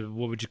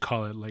 what would you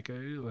call it? Like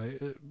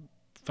a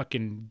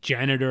fucking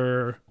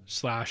janitor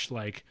 /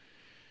 like,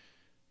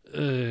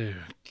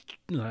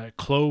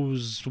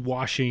 clothes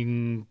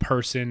washing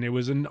person. It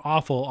was an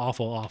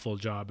awful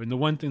job. And the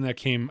one thing that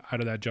came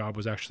out of that job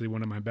was actually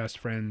one of my best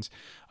friends.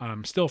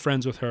 Still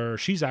friends with her.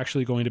 She's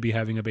actually going to be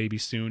having a baby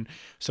soon.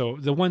 So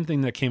the one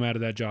thing that came out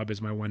of that job is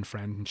my one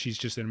friend, and she's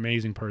just an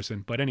amazing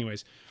person. But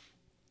anyways,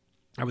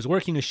 I was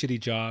working a shitty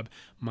job.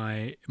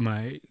 My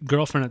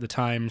girlfriend at the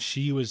time,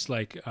 she was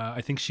like, I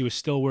think she was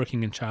still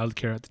working in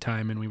childcare at the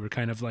time, and we were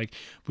kind of like,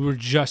 we were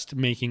just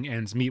making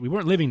ends meet. We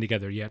weren't living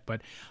together yet,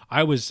 but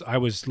I was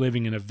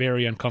living in a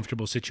very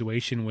uncomfortable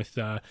situation with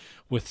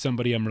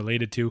somebody I'm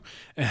related to,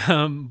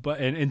 but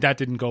and that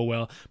didn't go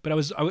well. But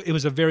it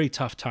was a very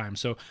tough time.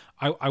 So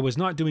I was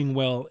not doing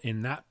well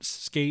in that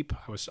scape.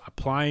 I was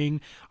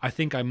applying. I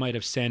think I might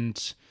have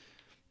sent.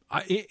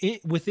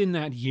 Within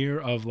that year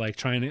of like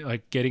trying to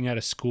like getting out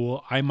of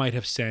school, I might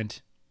have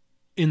sent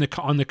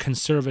on the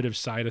conservative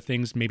side of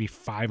things, maybe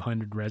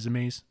 500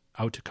 resumes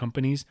out to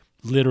companies,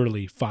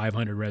 literally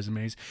 500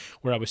 resumes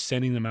where I was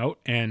sending them out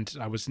and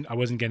I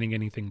wasn't getting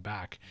anything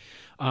back.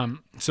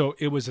 So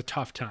it was a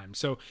tough time.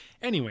 So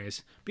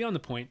anyways, beyond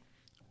the point,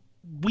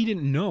 we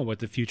didn't know what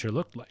the future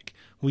looked like.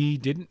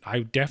 I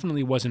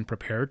definitely wasn't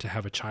prepared to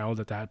have a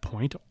child at that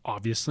point,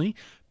 obviously,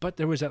 but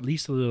there was at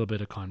least a little bit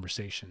of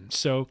conversation.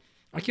 So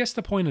I guess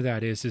the point of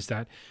that is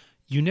that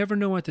you never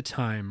know at the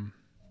time.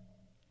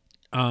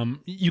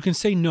 You can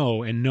say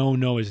no, and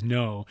no is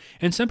no.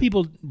 And some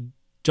people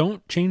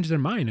don't change their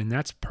mind, and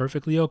that's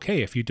perfectly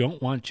okay. If you don't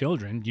want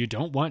children, you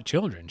don't want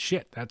children.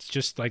 Shit, that's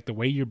just like the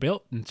way you're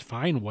built, and it's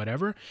fine,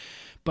 whatever.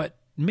 But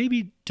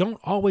maybe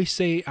don't always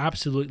say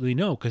absolutely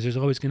no, because there's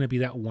always going to be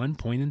that one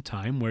point in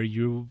time where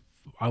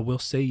I will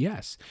say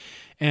yes.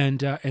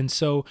 And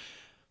so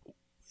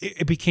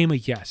it became a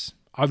yes.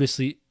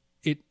 Obviously,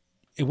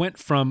 it went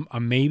from a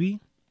maybe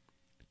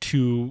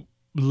to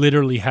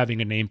literally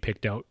having a name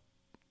picked out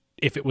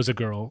if it was a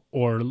girl,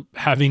 or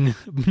having,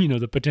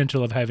 the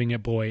potential of having a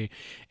boy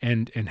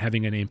and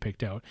having a name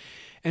picked out.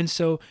 And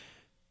so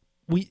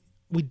we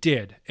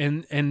did.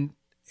 And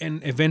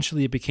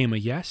eventually it became a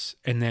yes.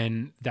 And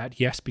then that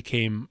yes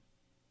became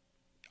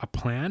a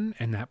plan,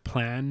 and that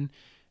plan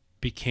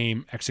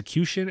became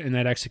execution, and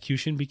that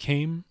execution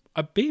became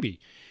a baby.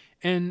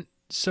 And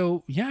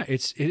so, yeah,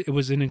 it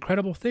was an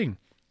incredible thing.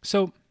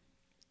 So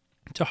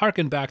to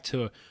harken back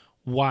to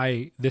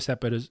why this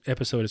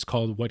episode is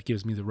called What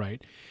Gives Me the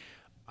Right,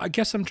 I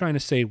guess I'm trying to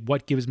say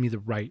what gives me the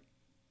right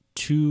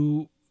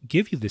to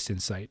give you this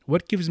insight.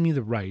 What gives me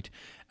the right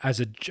as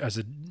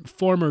a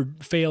former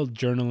failed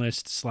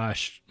journalist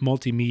 /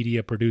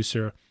 multimedia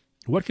producer?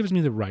 What gives me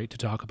the right to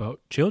talk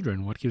about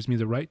children? What gives me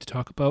the right to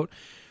talk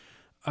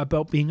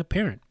about being a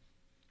parent?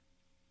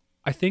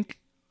 I think,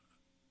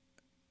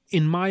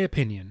 in my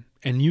opinion,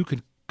 and you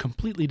could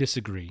completely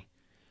disagree,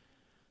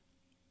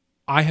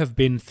 I have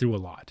been through a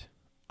lot.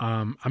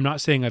 I'm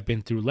not saying I've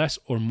been through less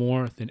or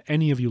more than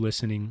any of you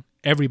listening.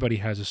 Everybody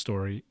has a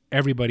story.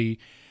 Everybody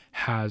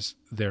has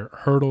their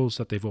hurdles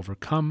that they've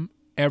overcome.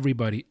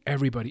 Everybody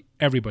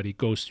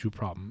goes through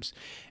problems.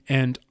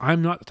 And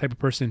I'm not the type of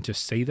person to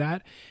say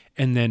that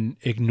and then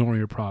ignore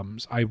your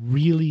problems. I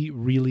really,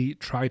 really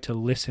try to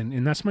listen.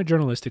 And that's my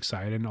journalistic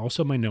side and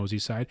also my nosy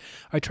side.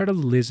 I try to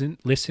listen.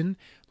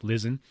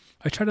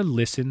 I try to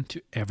listen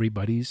to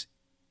everybody's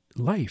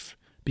life,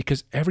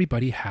 because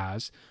everybody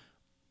has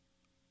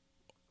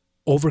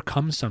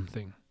overcome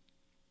something.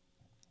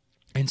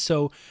 And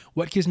so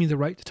what gives me the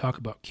right to talk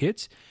about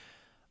kids?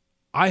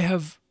 I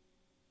have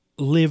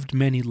lived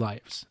many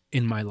lives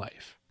in my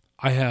life.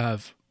 I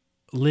have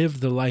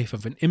lived the life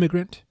of an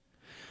immigrant.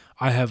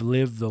 I have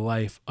lived the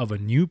life of a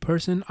new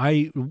person.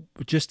 I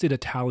just did a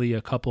tally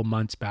a couple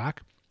months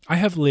back. I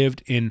have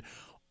lived in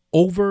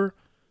over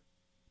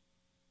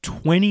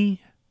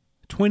 20,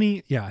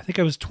 I think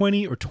I was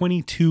 20 or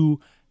 22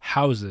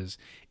 houses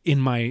in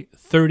my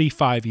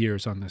 35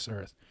 years on this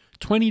earth.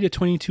 20 to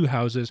 22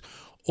 houses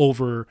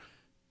over,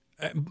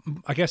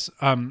 I guess,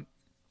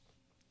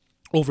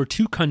 over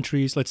 2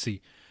 countries. Let's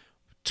see,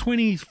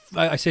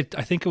 I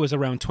think it was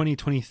around 20,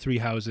 23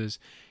 houses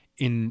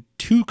in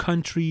 2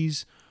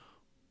 countries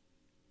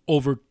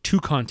over 2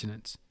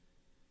 continents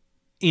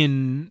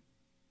in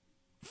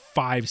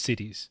 5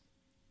 cities.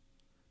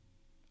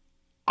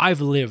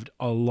 I've lived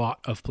a lot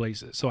of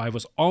places. So I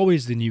was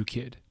always the new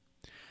kid.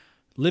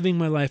 Living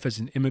my life as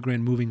an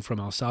immigrant, moving from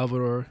El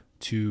Salvador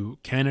to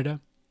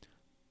Canada,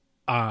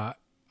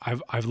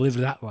 I've lived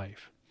that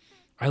life.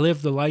 I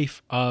lived the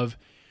life of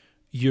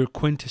your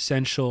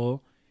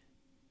quintessential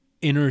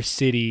inner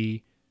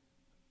city,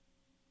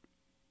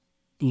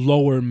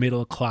 lower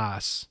middle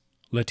class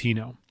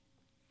Latino.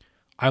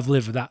 I've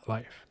lived that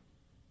life.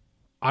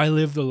 I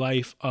live the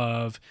life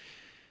of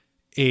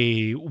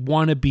a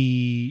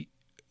wannabe,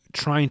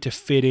 trying to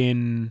fit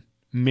in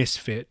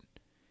misfit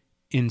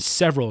in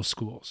several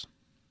schools.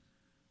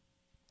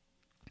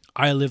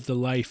 I live the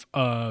life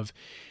of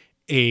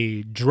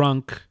a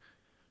drunk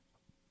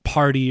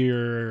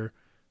partier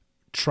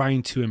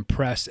trying to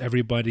impress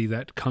everybody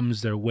that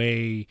comes their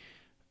way,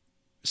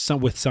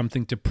 with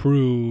something to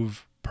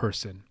prove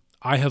person.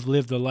 I have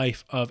lived the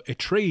life of a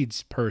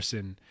trades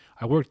person.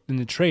 I worked in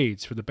the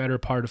trades for the better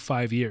part of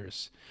 5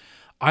 years.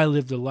 I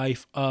lived the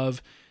life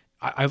of,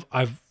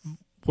 I've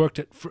worked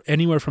at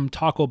anywhere from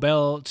Taco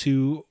Bell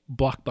to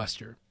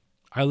Blockbuster.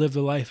 I live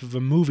the life of a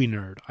movie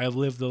nerd. I have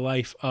lived the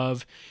life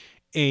of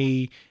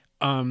a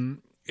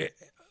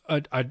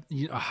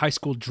a high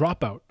school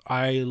dropout.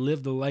 I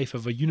lived the life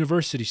of a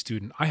university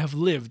student. I have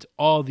lived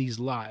all these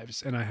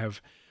lives, and I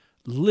have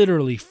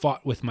literally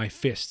fought with my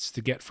fists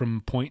to get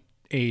from point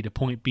A to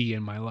point B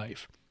in my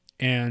life.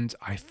 And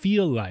I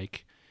feel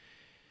like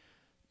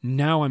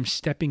now I'm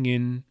stepping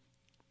in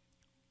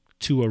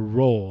to a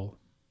role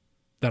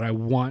that I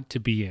want to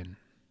be in.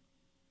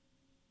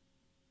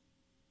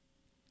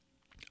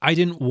 I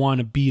didn't want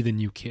to be the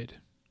new kid.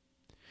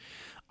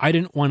 I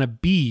didn't want to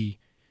be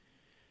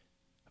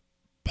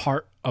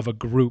part of a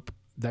group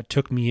that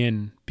took me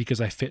in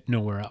because I fit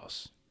nowhere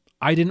else.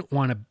 I didn't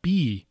want to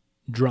be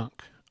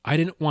drunk. I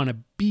didn't want to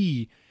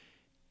be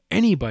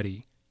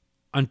anybody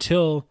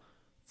until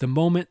the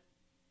moment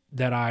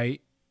that I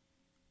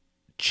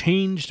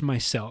changed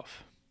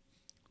myself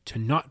to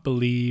not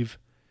believe,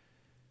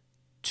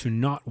 to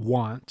not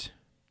want,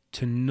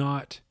 to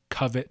not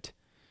covet,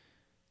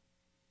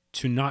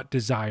 to not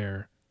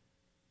desire,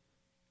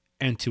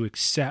 and to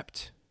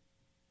accept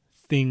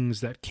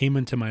things that came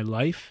into my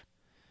life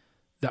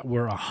that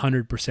were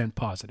 100%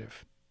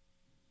 positive.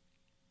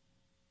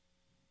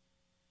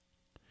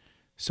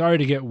 Sorry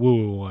to get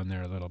woo-woo on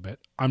there a little bit.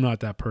 I'm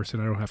not that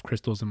person. I don't have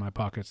crystals in my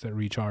pockets that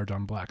recharge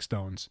on black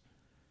stones.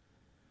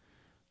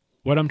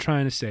 What I'm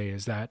trying to say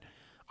is that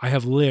I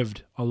have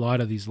lived a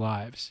lot of these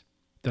lives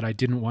that I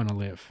didn't want to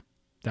live,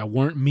 that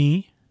weren't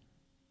me,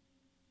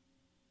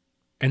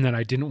 and that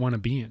I didn't want to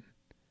be in.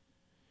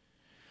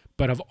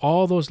 But of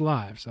all those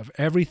lives, of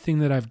everything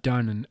that I've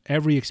done and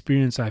every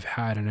experience I've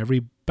had and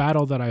every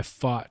battle that I've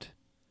fought,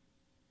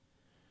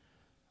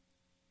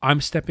 I'm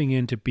stepping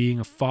into being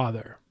a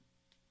father.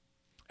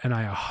 And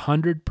I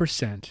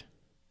 100%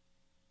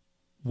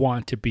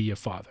 want to be a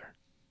father.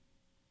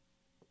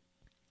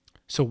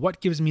 So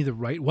what gives me the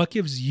right? What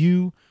gives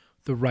you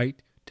the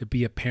right to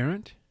be a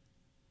parent?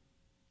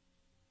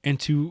 And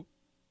to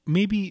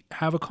maybe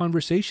have a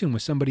conversation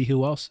with somebody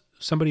else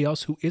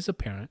who is a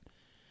parent.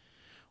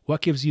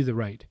 What gives you the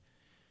right?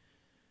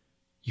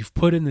 You've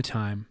put in the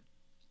time.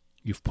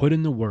 You've put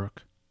in the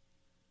work.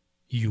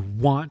 You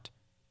want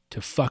to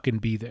fucking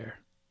be there.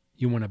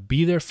 You want to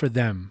be there for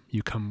them.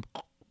 You come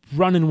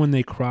running when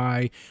they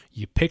cry.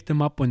 You pick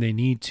them up when they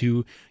need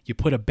to. You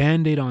put a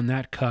Band-Aid on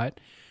that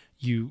cut.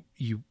 You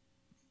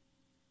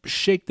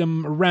shake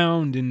them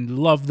around and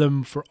love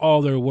them for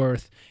all they're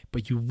worth,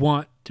 but you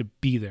want to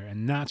be there,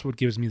 and that's what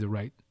gives me the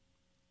right.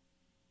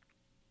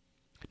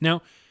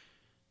 Now,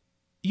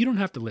 you don't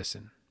have to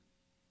listen.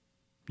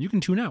 You can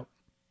tune out.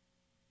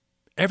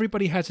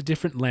 Everybody has a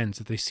different lens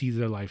that they see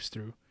their lives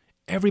through.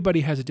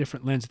 Everybody has a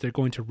different lens that they're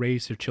going to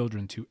raise their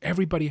children to.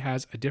 Everybody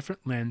has a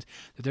different lens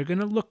that they're going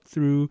to look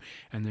through,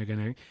 and they're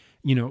going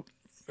to,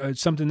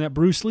 something that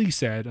Bruce Lee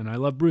said, and I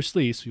love Bruce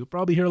Lee, so you'll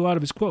probably hear a lot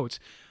of his quotes.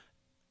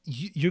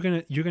 You're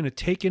gonna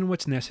take in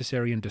what's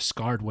necessary and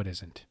discard what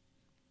isn't.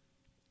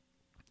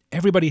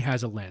 Everybody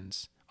has a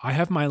lens. I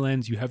have my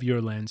lens, you have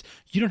your lens.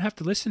 You don't have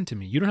to listen to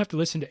me. You don't have to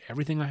listen to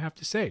everything I have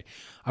to say.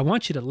 I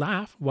want you to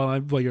laugh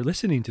while you're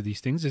listening to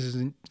these things. This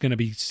isn't going to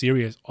be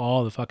serious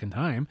all the fucking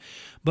time.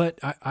 But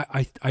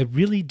I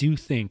really do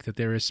think that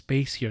there is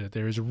space here, that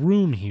there is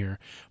room here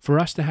for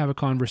us to have a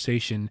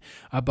conversation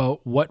about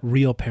what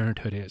real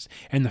parenthood is.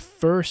 And the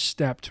first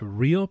step to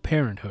real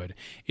parenthood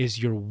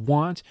is your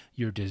want,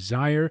 your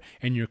desire,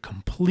 and your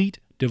complete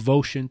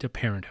devotion to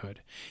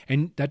parenthood.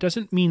 And that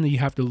doesn't mean that you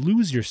have to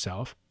lose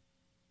yourself.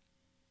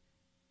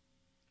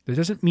 That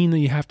doesn't mean that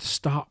you have to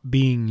stop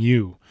being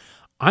you.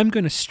 I'm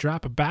going to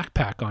strap a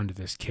backpack onto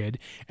this kid,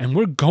 and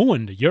we're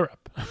going to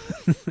Europe.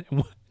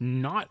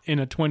 Not in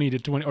a 20 to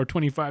 20 or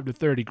 25 to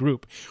 30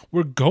 group.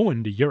 We're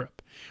going to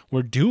Europe.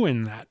 We're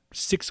doing that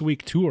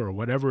 6-week tour or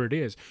whatever it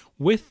is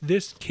with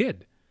this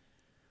kid.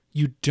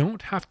 You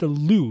don't have to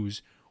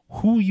lose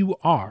who you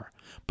are,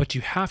 but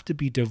you have to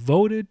be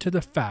devoted to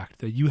the fact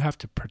that you have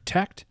to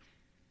protect,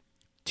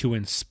 to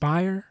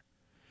inspire,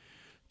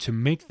 to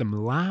make them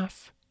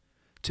laugh,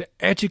 to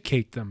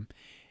educate them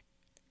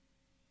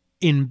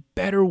in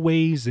better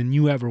ways than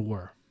you ever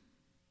were.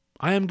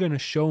 I am going to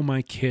show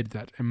my kid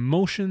that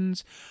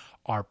emotions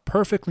are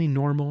perfectly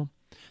normal,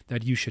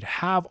 that you should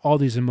have all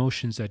these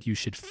emotions, that you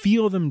should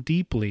feel them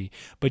deeply,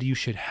 but you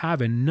should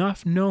have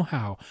enough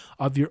know-how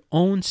of your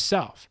own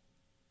self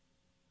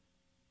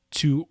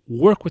to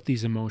work with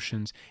these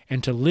emotions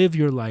and to live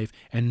your life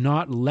and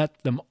not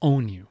let them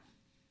own you.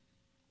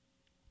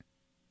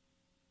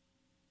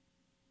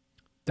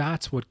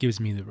 That's what gives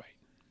me the right.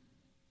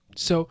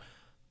 So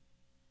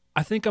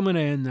I think I'm going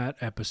to end that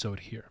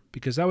episode here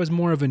because that was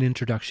more of an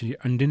introductory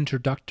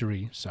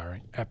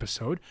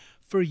episode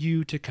for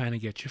you to kind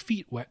of get your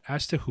feet wet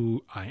as to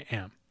who I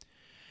am.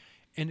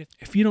 And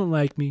if you don't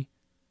like me,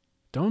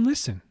 don't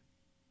listen.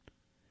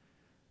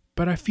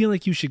 But I feel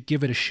like you should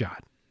give it a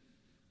shot.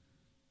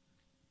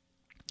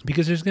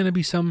 Because there's going to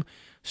be some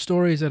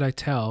stories that I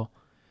tell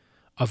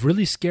of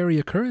really scary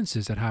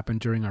occurrences that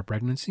happened during our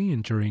pregnancy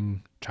and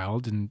during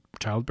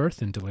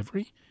childbirth and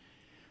delivery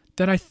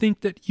that I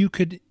think that you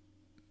could,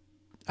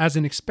 as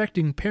an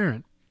expecting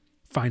parent,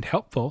 find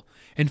helpful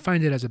and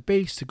find it as a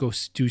base to go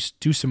do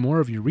some more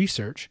of your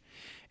research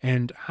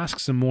and ask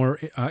some more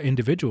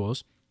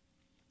individuals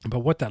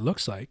about what that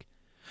looks like.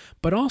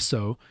 But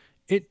also,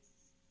 it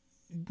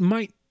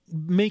might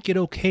make it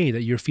okay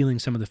that you're feeling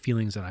some of the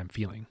feelings that I'm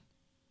feeling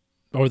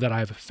or that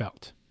I've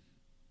felt.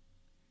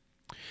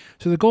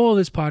 So the goal of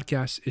this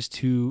podcast is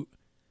to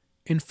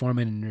inform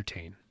and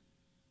entertain.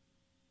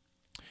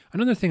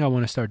 Another thing I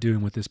want to start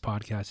doing with this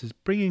podcast is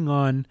bringing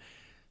on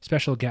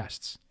special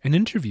guests and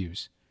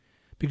interviews.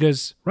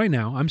 Because right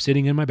now I'm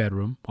sitting in my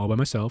bedroom all by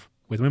myself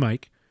with my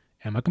mic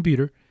and my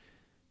computer,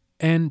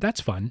 and that's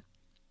fun.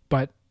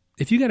 But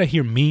if you got to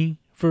hear me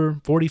for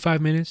 45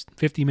 minutes,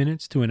 50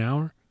 minutes to an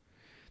hour,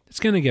 it's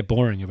going to get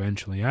boring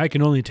eventually. I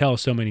can only tell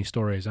so many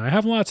stories. I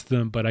have lots of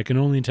them, but I can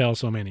only tell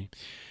so many.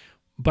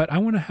 But I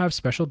want to have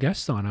special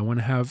guests on. I want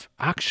to have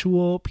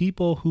actual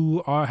people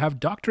who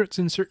have doctorates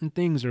in certain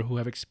things, or who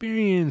have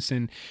experience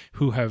and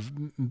who have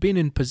been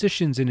in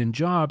positions and in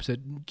jobs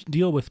that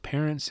deal with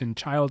parents and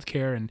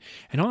childcare and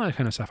all that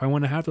kind of stuff. I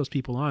want to have those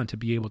people on to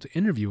be able to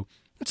interview.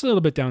 It's a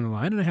little bit down the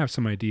line, and I have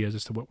some ideas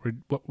as to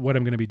what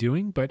I'm going to be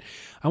doing, but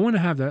I want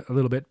to have that a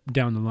little bit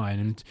down the line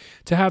and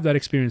to have that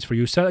experience for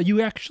you, so that you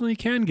actually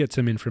can get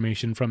some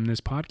information from this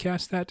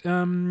podcast that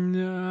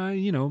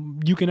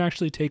you can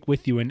actually take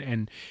with you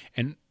and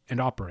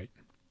operate.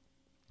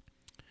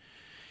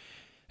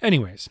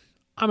 Anyways,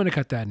 I'm going to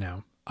cut that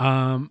now.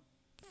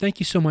 Thank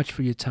you so much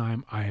for your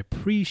time. I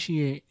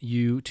appreciate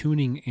you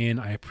tuning in.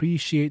 I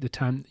appreciate the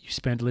time that you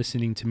spent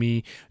listening to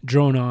me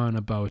drone on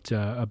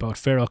about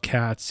feral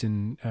cats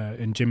and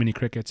Jiminy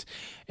Crickets.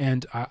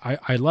 And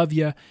I love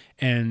you.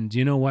 And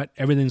you know what?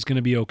 Everything's going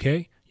to be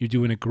okay. You're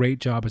doing a great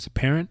job as a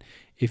parent.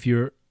 If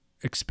you're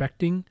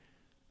expecting,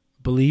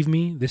 believe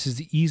me, this is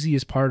the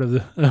easiest part of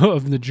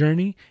the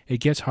journey.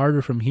 It gets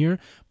harder from here,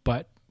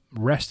 but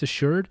rest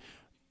assured,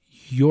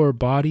 your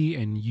body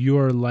and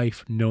your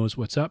life knows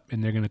what's up,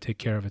 and they're going to take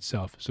care of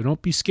itself. So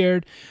don't be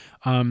scared.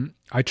 I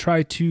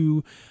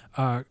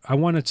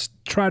want to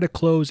try to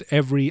close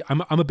every,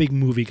 I'm a big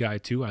movie guy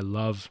too. I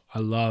love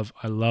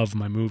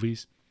my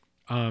movies.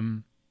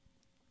 I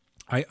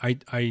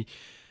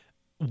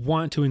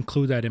want to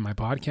include that in my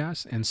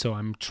podcast. And so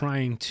I'm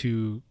trying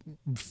to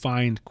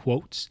find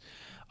quotes.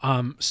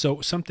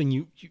 So something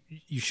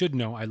you should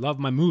know, I love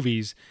my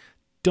movies,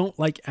 don't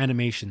like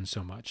animation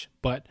so much,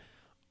 but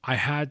I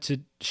had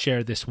to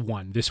share this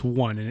one,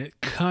 and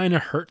it kind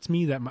of hurts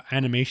me that my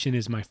animation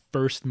is my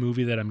first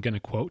movie that I'm going to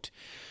quote.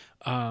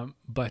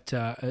 But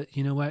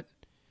you know what?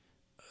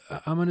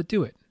 I'm going to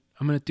do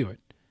it.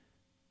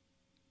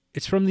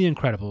 It's from The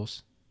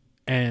Incredibles,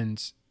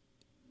 and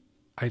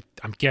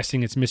I'm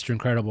guessing it's Mr.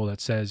 Incredible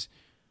that says,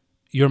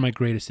 "You're my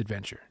greatest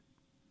adventure."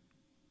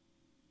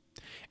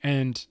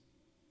 And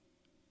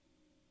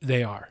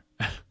they are.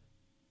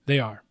 They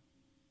are.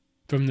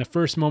 From the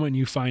first moment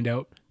you find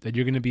out that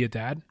you're going to be a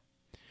dad,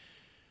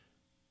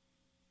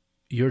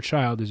 your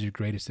child is your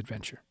greatest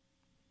adventure.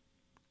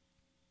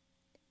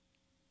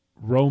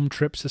 Rome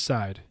trips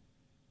aside,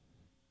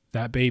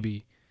 that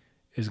baby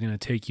is going to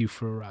take you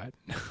for a ride.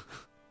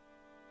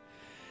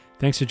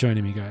 Thanks for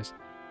joining me, guys.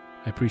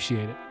 I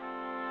appreciate it.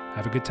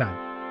 Have a good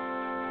time.